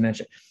 Alzheimer's disease,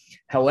 dementia.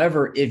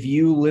 However, if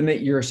you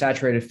limit your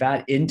saturated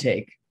fat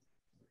intake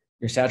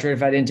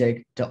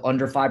to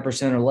under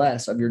 5% or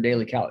less of your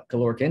daily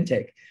caloric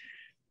intake,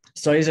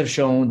 studies have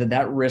shown that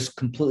that risk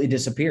completely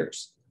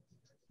disappears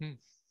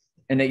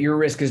and that your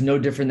risk is no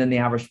different than the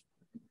average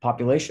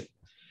population.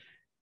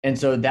 And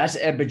so that's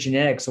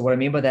epigenetics. So what I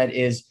mean by that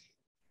is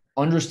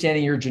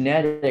understanding your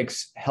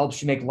genetics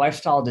helps you make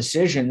lifestyle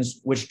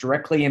decisions, which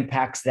directly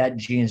impacts that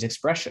gene's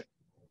expression.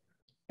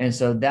 And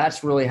so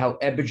that's really how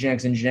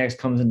epigenetics and genetics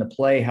comes into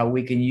play, how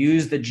we can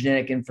use the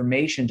genetic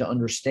information to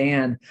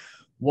understand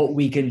what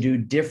we can do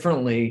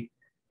differently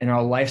in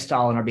our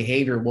lifestyle and our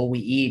behavior, what we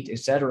eat, et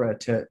cetera,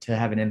 to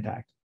have an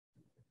impact.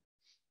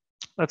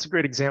 That's a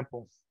great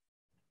example.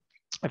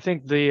 I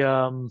think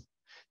the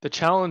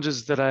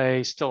challenges that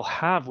I still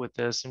have with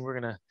this, and we're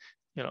going to,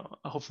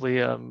 hopefully,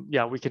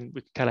 we can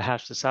kind of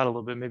hash this out a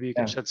little bit. Maybe you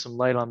can shed some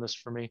light on this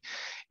for me,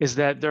 is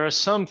that there are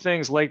some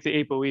things like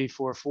the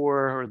ApoE44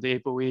 or the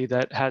ApoE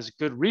that has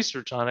good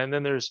research on it. And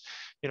then there's,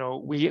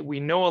 we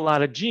know a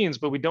lot of genes,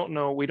 but we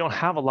don't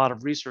have a lot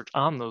of research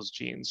on those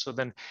genes. So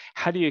then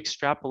how do you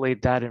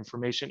extrapolate that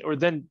information? Or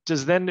then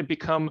it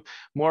become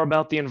more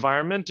about the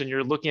environment, and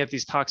you're looking at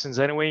these toxins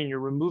anyway, and you're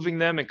removing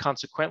them, and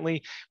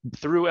consequently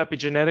through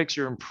epigenetics,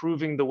 you're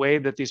improving the way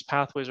that these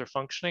pathways are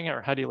functioning?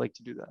 Or how do you like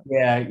to do that?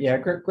 Yeah,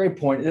 great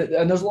point.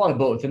 And there's a lot of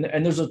both.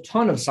 And there's a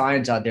ton of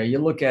science out there. You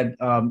look at,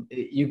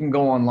 you can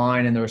go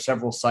online, and there are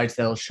several sites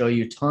that'll show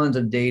you tons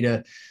of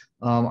data.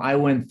 I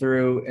went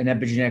through an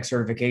epigenetic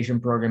certification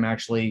program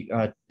actually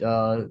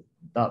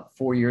about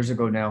 4 years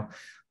ago now,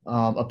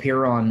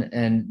 Apeiron,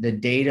 and the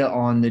data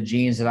on the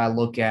genes that I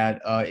look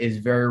at is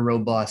very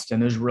robust,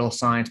 and there's real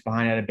science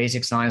behind it at a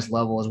basic science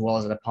level as well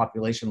as at a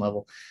population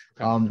level.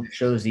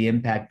 Shows the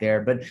impact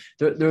there. But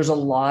there's a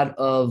lot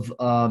of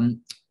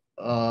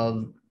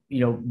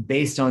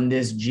based on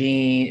this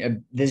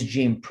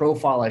gene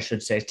profile, I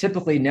should say. It's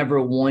typically never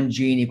one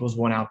gene equals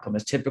one outcome.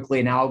 It's typically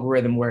an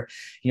algorithm where,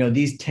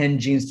 these 10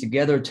 genes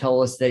together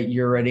tell us that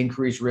you're at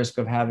increased risk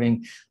of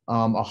having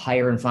a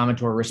higher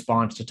inflammatory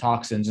response to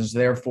toxins. And so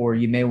therefore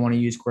you may want to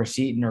use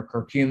quercetin or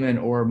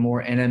curcumin or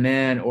more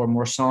NMN or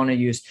more sauna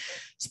use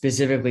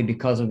specifically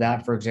because of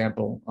that, for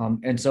example.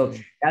 And so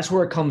that's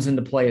where it comes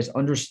into play, is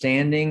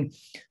understanding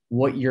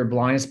what your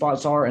blind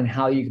spots are and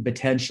how you can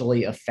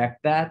potentially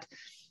affect that.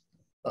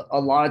 A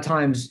lot of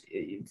times,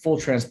 full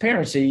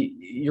transparency,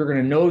 you're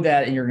going to know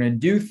that and you're going to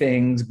do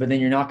things, but then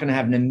you're not going to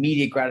have an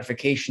immediate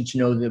gratification to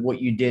know that what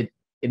you did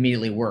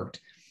immediately worked.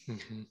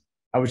 Mm-hmm.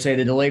 I would say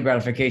the delayed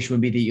gratification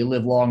would be that you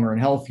live longer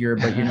and healthier,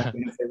 but you're not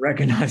going to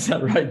recognize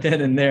that right then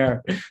and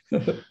there.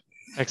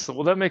 Excellent.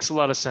 Well, that makes a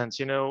lot of sense.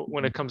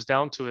 When it comes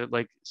down to it,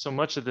 like so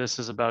much of this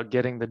is about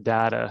getting the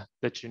data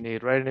that you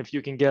need, right? And if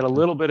you can get a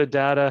little bit of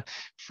data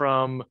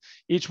from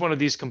each one of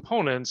these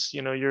components,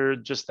 you're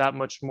just that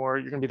much more,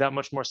 you're going to be that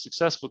much more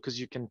successful because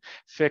you can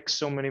fix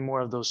so many more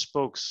of those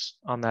spokes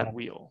on that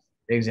wheel.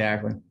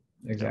 Exactly.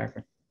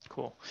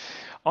 Cool.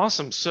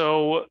 Awesome.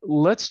 So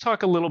let's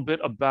talk a little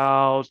bit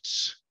about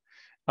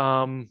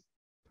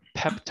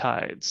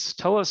peptides.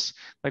 Tell us,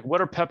 what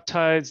are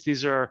peptides?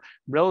 These are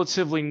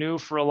relatively new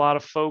for a lot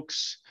of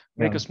folks.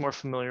 Make us more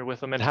familiar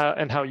with them and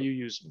how you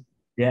use them.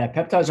 Yeah,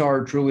 peptides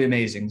are truly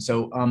amazing.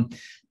 So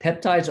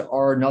peptides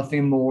are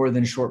nothing more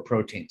than short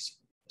proteins.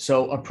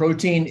 So a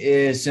protein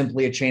is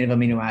simply a chain of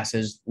amino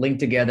acids linked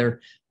together,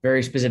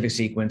 very specific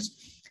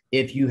sequence.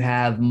 If you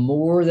have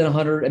more than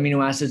 100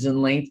 amino acids in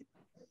length,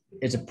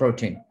 it's a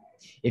protein.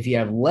 If you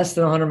have less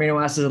than 100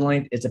 amino acids in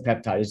length, it's a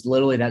peptide. It's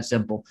literally that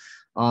simple.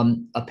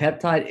 A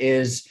peptide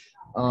is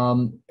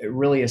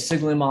really a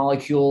signaling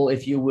molecule,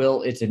 if you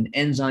will. It's an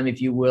enzyme,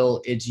 if you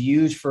will. It's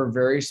used for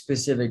very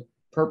specific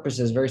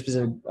purposes, very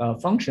specific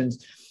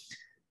functions.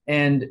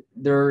 And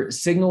they're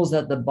signals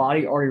that the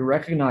body already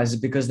recognizes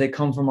because they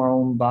come from our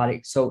own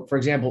body. So, for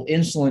example,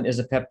 insulin is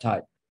a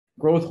peptide.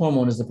 Growth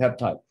hormone is a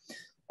peptide.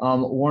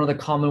 One of the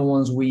common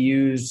ones we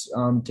use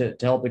to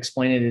help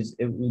explain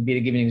it would be,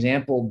 to give you an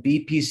example,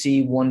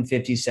 BPC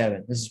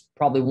 157. This is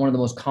probably one of the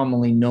most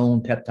commonly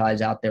known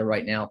peptides out there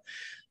right now.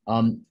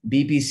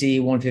 BPC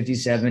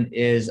 157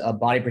 is a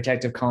body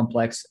protective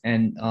complex,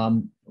 and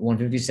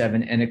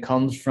 157, and it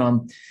comes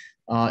from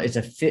it's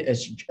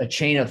a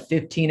chain of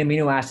 15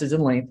 amino acids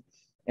in length,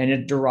 and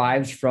it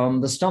derives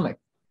from the stomach,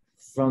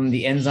 from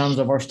the enzymes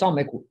of our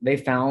stomach. They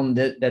found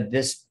that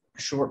this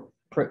short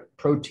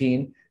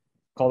protein,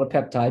 called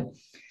a peptide,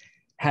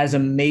 has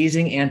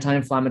amazing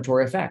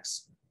anti-inflammatory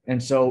effects.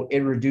 And so it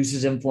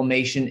reduces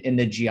inflammation in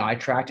the GI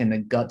tract and the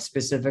gut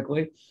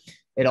specifically.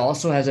 It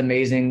also has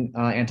amazing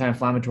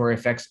anti-inflammatory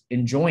effects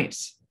in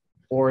joints.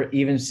 or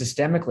even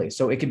systemically.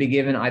 So it can be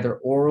given either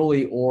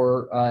orally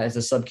or as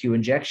a sub-Q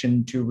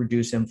injection to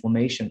reduce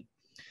inflammation.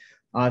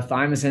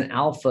 Thymosin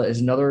alpha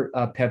is another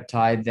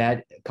peptide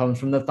that comes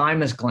from the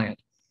thymus gland,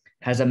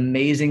 has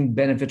amazing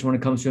benefits when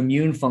it comes to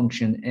immune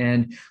function,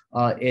 and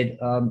it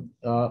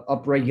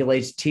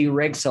upregulates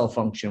Treg cell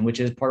function, which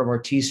is part of our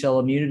T cell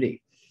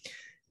immunity.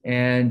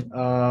 And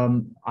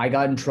I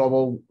got in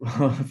trouble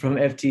from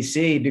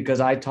FTC because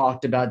I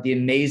talked about the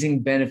amazing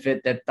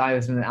benefit that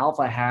thymosin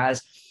alpha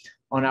has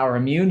on our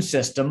immune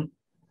system.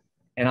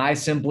 And I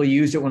simply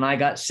used it when I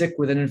got sick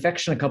with an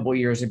infection a couple of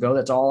years ago.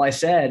 That's all I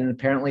said. And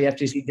apparently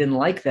FTC didn't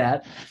like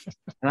that.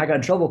 And I got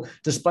in trouble,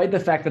 despite the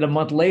fact that a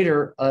month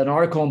later, an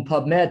article in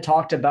PubMed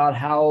talked about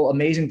how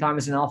amazing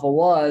thymosin alpha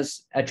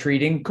was at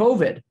treating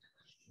COVID.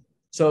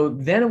 So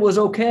then it was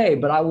okay,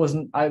 but I was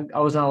not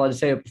allowed to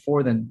say it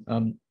before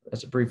then.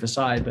 That's a brief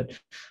aside, but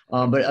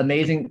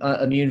amazing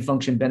immune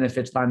function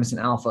benefits thymosin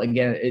alpha.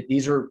 Again,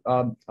 these are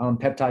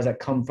peptides that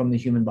come from the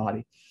human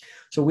body.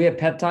 So we have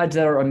peptides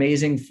that are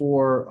amazing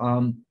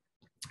for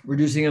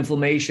reducing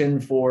inflammation,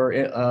 for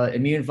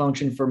immune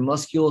function, for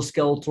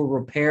musculoskeletal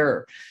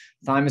repair.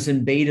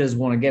 Thymosin beta is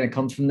one. Again, it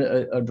comes from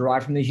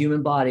derived from the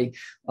human body.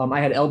 I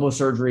had elbow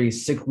surgery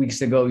 6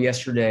 weeks ago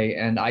yesterday,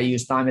 and I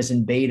used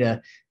thymosin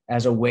beta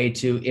as a way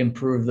to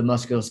improve the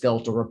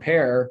musculoskeletal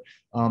repair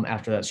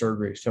after that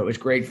surgery. So it's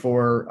great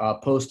for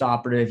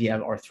post-operative. You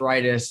have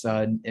arthritis,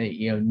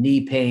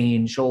 knee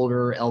pain,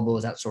 shoulder,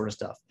 elbows, that sort of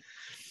stuff.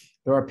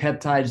 There are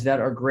peptides that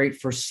are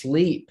great for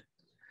sleep.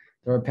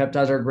 There are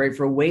peptides that are great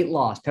for weight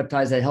loss,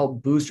 peptides that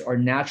help boost our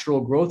natural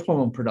growth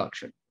hormone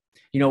production.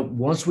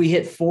 Once we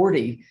hit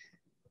 40,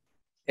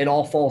 it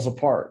all falls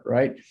apart,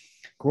 right?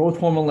 Growth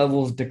hormone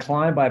levels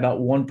decline by about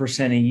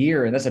 1% a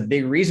year. And that's a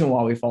big reason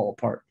why we fall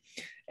apart.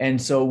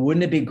 And so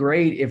wouldn't it be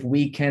great if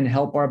we can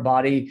help our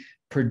body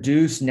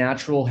produce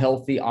natural,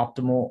 healthy,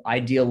 optimal,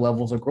 ideal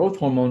levels of growth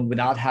hormone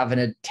without having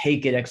to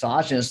take it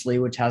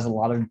exogenously, which has a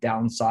lot of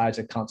downsides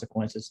and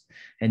consequences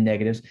and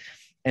negatives.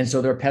 And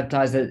so there are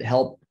peptides that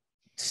help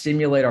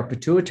stimulate our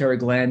pituitary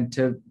gland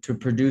to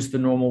produce the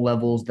normal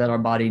levels that our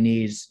body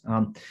needs.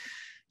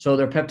 So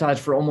there are peptides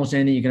for almost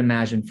anything you can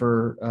imagine,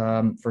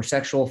 for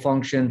sexual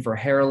function, for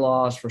hair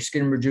loss, for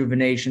skin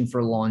rejuvenation,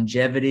 for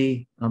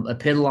longevity.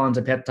 Epidolon is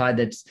a peptide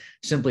that's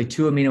simply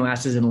 2 amino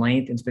acids in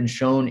length. It's been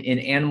shown in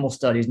animal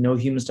studies, no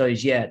human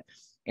studies yet.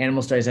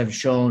 Animal studies have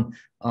shown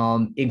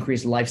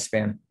increased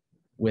lifespan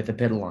with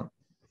epidolon.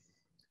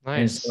 Nice.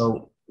 And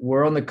so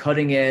we're on the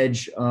cutting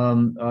edge.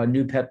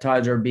 New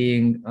peptides are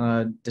being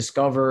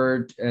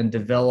discovered and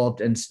developed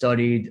and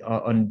studied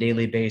on a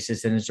daily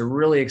basis. And it's a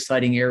really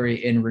exciting area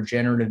in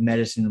regenerative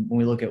medicine when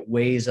we look at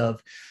ways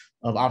of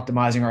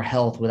optimizing our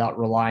health without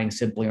relying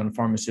simply on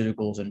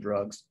pharmaceuticals and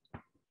drugs.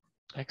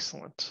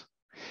 Excellent.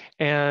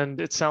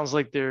 And it sounds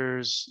like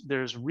there's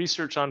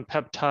research on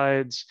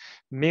peptides,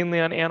 mainly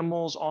on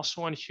animals,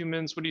 also on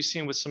humans. What are you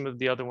seeing with some of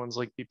the other ones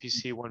like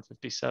BPC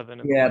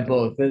 157? Yeah,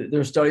 both.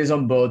 There's studies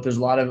on both. There's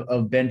a lot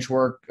of bench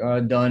work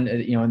done,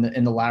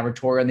 in the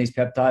laboratory on these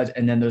peptides,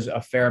 and then there's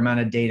a fair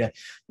amount of data.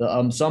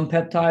 Some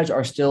peptides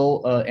are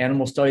still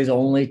animal studies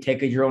only,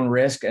 take at your own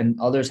risk, and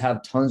others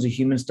have tons of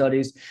human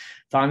studies.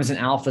 Thymosin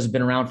alpha has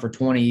been around for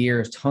 20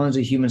 years. Tons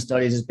of human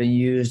studies has been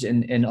used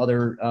in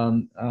other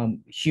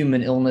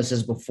human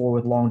illnesses before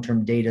with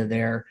long-term data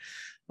there.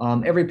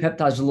 Every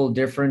peptide is a little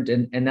different,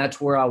 and that's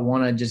where I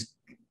want to just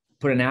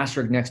put an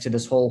asterisk next to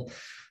this whole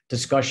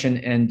discussion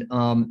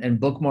and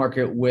bookmark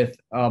it with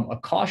a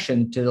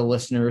caution to the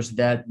listeners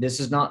that this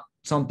is not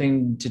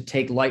something to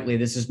take lightly.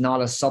 This is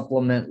not a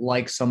supplement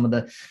like some of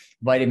the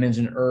vitamins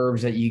and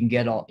herbs that you can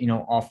get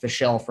off the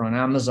shelf or on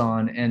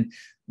Amazon. And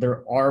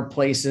there are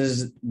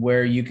places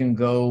where you can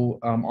go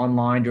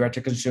online, direct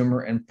to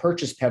consumer, and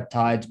purchase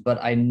peptides, but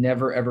I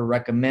never, ever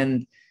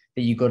recommend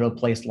that you go to a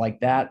place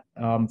like that.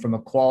 From a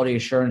quality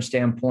assurance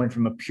standpoint,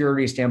 from a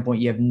purity standpoint,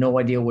 you have no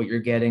idea what you're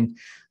getting.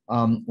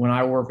 When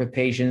I work with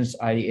patients,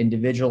 I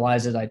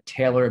individualize it, I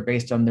tailor it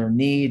based on their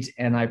needs,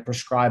 and I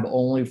prescribe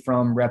only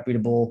from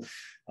reputable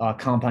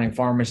compounding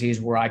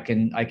pharmacies where I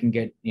can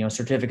get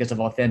certificates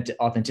of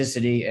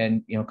authenticity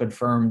and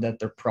confirm that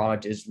their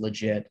product is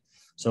legit.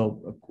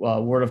 So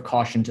word of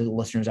caution to the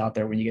listeners out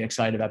there when you get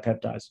excited about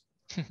peptides.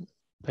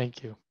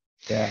 Thank you.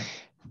 Yeah.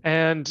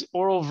 And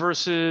oral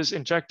versus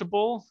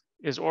injectable,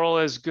 is oral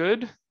as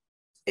good?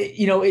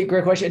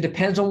 Great question. It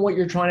depends on what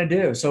you're trying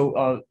to do.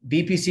 So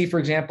BPC, for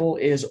example,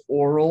 is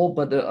oral,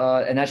 but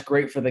and that's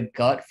great for the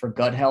gut, for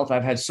gut health.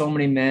 I've had so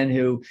many men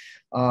who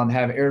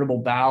have irritable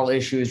bowel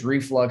issues,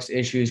 reflux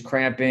issues,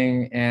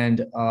 cramping,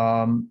 and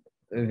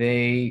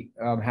they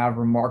have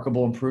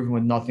remarkable improvement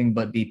with nothing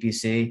but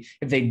BPC.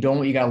 If they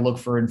don't, you got to look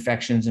for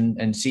infections and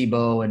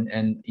SIBO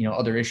and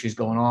other issues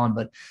going on.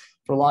 But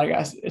for a lot of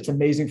guys, it's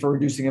amazing for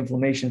reducing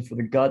inflammation for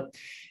the gut.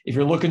 If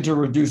you're looking to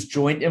reduce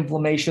joint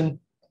inflammation,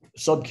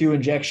 sub-Q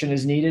injection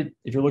is needed.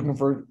 If you're looking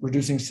for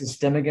reducing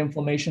systemic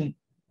inflammation,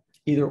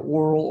 either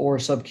oral or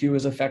sub-Q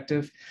is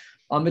effective.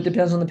 It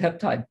depends on the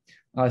peptide.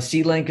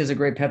 C-Link is a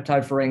great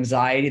peptide for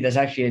anxiety. That's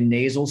actually a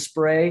nasal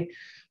spray.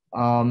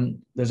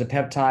 There's a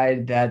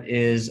peptide that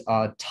is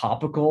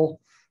topical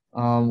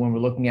when we're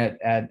looking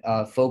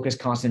at focus,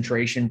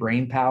 concentration,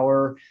 brain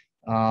power.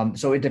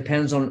 So it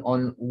depends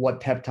on what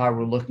peptide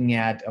we're looking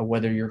at,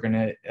 whether you're going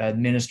to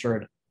administer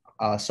it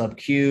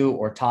sub-Q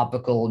or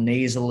topical,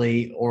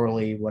 nasally,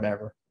 orally,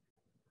 whatever.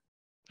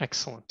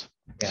 Excellent.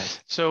 Yeah.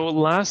 So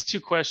last two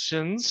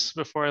questions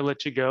before I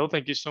let you go.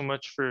 Thank you so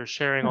much for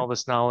sharing all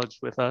this knowledge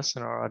with us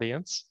and our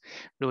audience.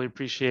 Really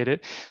appreciate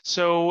it.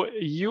 So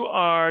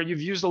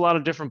you've used a lot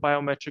of different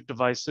biometric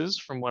devices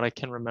from what I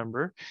can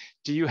remember.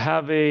 Do you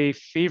have a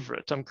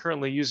favorite? I'm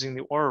currently using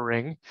the Oura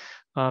Ring.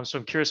 So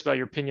I'm curious about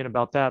your opinion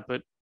about that,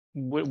 but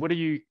what are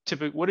you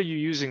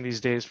using these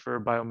days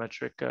for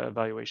biometric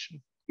evaluation?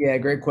 Yeah,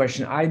 great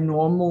question. I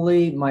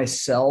normally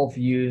myself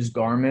use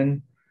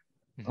Garmin.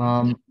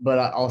 But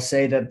I'll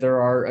say that there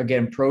are,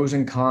 again, pros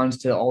and cons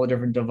to all the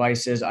different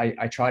devices.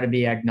 I try to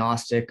be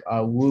agnostic.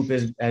 Whoop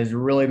has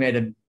really made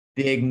a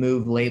big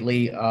move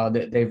lately.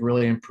 They've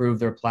really improved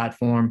their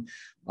platform.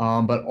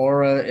 But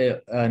Oura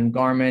and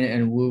Garmin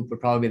and Whoop would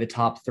probably be the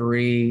top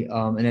three.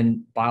 And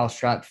then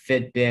BioStrap,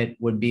 Fitbit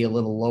would be a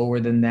little lower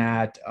than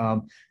that.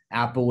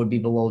 Apple would be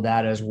below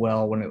that as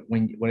well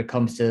when it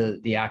comes to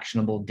the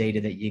actionable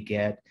data that you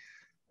get.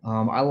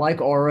 I like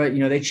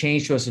Oura. They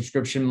changed to a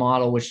subscription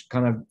model, which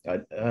kind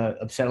of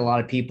upset a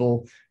lot of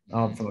people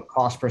from a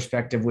cost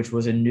perspective, which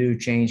was a new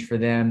change for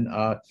them.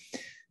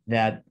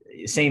 That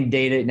same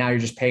data, now you're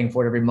just paying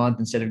for it every month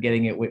instead of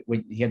getting it.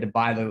 You had to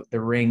buy the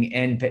ring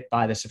and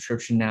buy the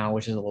subscription now,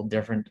 which is a little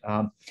different.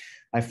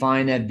 I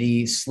find that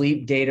the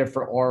sleep data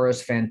for Oura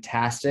is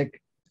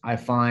fantastic. I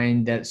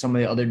find that some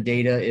of the other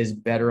data is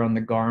better on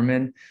the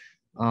Garmin.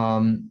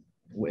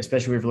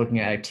 Especially if you're looking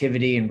at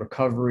activity and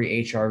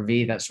recovery,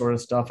 HRV, that sort of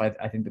stuff.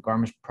 I think the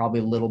Garmin's probably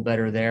a little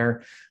better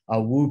there.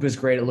 Whoop is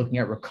great at looking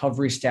at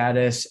recovery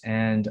status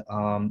and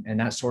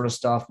that sort of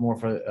stuff, more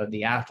for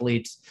the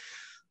athletes.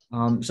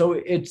 So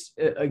it's,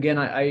 again,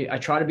 I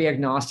try to be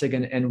agnostic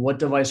and what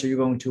device are you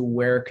going to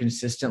wear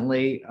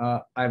consistently?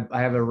 I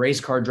have a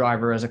race car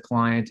driver as a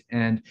client,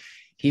 and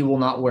he will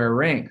not wear a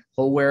ring.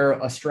 He'll wear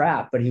a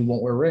strap, but he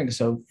won't wear a ring.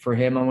 So for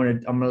him,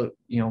 I'm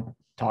gonna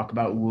talk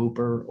about Whoop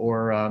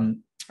or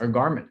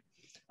Garmin.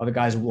 Other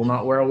guys will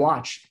not wear a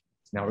watch.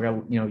 Now we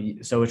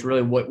got, so it's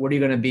really what are you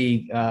going to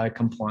be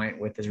compliant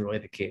with is really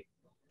the key.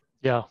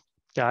 Yeah.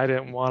 I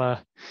didn't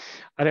want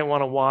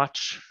to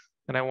watch,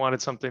 and I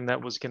wanted something that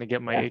was going to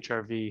get my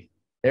HRV.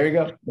 There you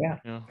go. Yeah.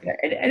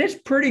 And it's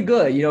pretty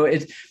good.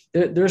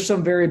 There's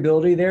some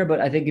variability there,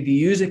 but I think if you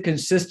use it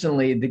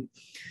consistently,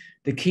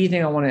 the key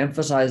thing I want to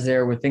emphasize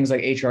there with things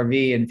like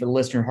HRV and for the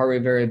listener, heart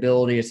rate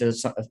variability, it's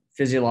a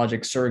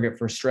physiologic surrogate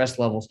for stress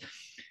levels.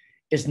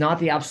 It's not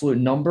the absolute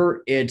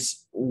number.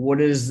 It's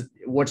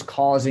what's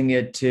causing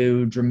it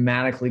to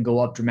dramatically go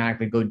up,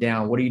 dramatically go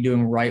down. What are you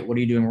doing right? What are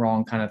you doing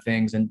wrong kind of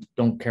things? And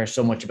don't care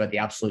so much about the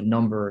absolute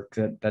number,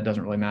 because that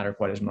doesn't really matter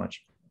quite as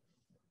much.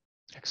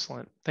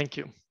 Excellent. Thank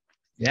you.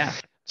 Yeah.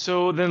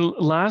 So then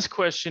last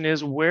question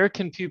is, where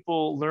can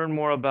people learn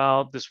more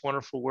about this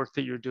wonderful work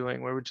that you're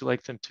doing? Where would you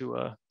like them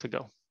to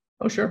go?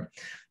 Oh, sure.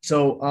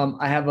 So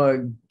I have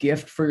a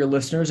gift for your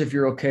listeners, if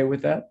you're okay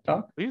with that,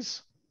 Doc.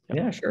 Please.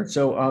 Yeah, sure.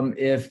 So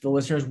if the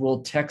listeners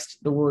will text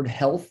the word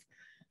health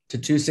to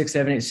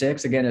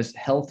 26786, again, it's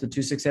health to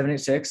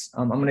 26786.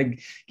 I'm going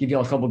to give you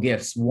all a couple of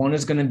gifts. One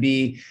is going to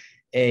be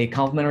a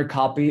complimentary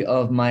copy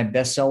of my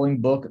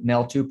best-selling book,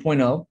 Mel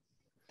 2.0.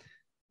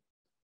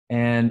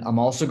 And I'm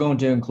also going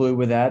to include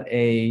with that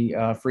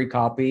a free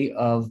copy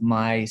of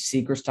my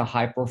Secrets to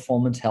High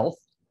Performance Health,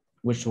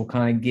 which will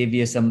kind of give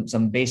you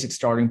some basic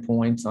starting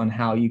points on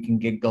how you can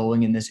get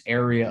going in this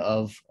area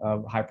of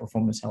high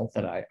performance health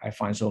that I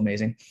find so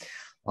amazing.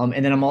 And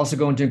then I'm also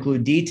going to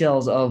include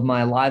details of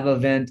my live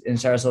event in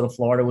Sarasota,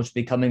 Florida, which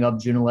will be coming up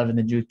June 11th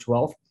and June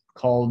 12th,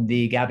 called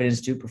the Gapin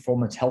Institute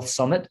Performance Health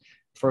Summit.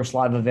 First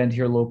live event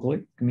here locally.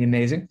 It's going to be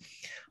amazing.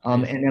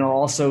 And then I'll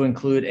also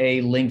include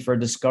a link for a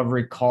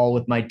discovery call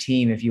with my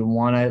team if you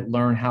want to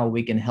learn how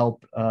we can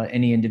help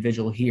any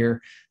individual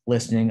here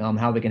listening,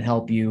 how we can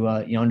help you,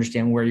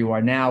 understand where you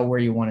are now, where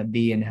you want to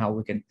be, and how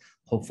we can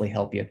hopefully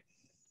help you.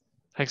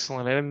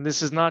 Excellent. And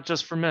this is not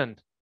just for men.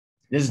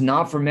 This is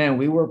not for men.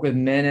 We work with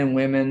men and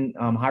women,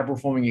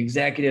 high-performing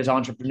executives,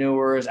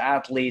 entrepreneurs,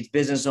 athletes,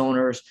 business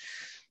owners,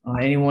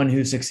 anyone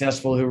who's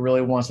successful, who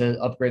really wants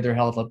to upgrade their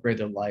health, upgrade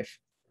their life.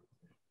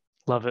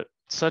 Love it.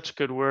 Such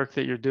good work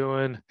that you're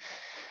doing.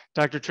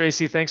 Dr.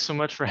 Tracy, thanks so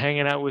much for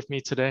hanging out with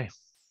me today.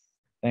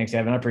 Thanks,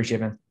 Evan. I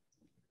appreciate it, man.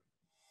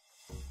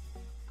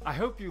 I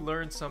hope you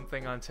learned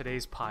something on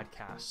today's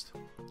podcast.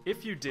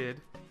 If you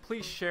did,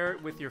 please share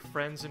it with your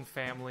friends and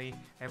family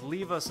and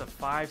leave us a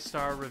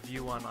 5-star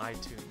review on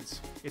iTunes.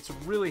 It's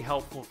really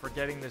helpful for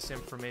getting this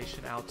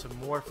information out to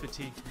more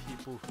fatigued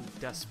people who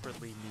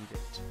desperately need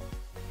it.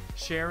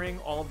 Sharing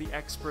all the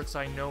experts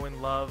I know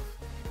and love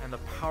and the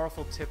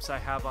powerful tips I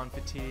have on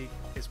fatigue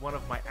is one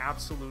of my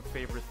absolute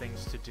favorite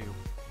things to do.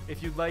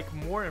 If you'd like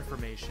more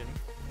information,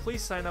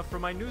 please sign up for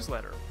my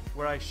newsletter,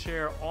 where I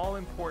share all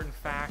important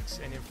facts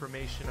and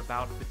information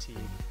about fatigue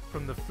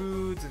From the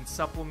foods and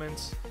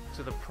supplements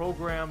to the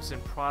programs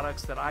and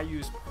products that I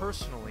use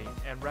personally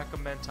and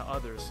recommend to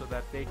others so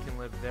that they can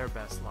live their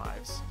best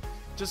lives.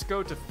 Just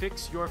go to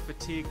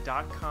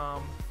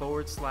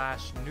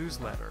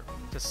fixyourfatigue.com/newsletter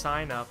to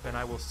sign up, and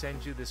I will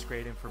send you this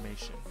great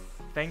information.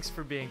 Thanks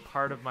for being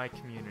part of my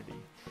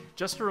community.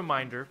 Just a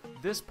reminder,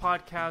 this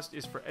podcast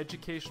is for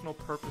educational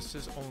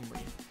purposes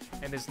only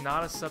and is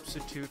not a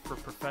substitute for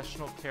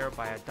professional care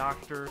by a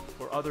doctor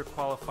or other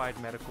qualified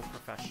medical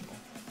professional.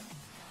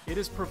 It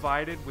is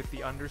provided with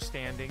the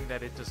understanding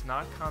that it does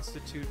not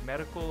constitute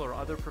medical or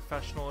other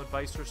professional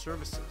advice or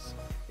services.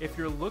 If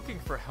you're looking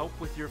for help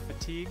with your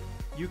fatigue,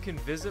 you can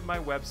visit my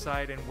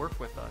website and work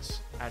with us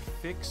at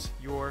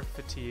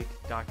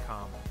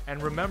fixyourfatigue.com.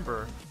 And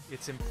remember,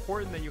 it's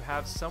important that you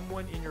have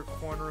someone in your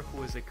corner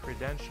who is a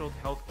credentialed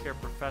healthcare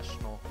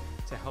professional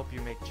to help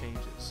you make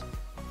changes.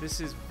 This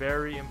is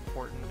very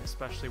important,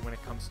 especially when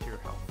it comes to your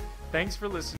health. Thanks for listening.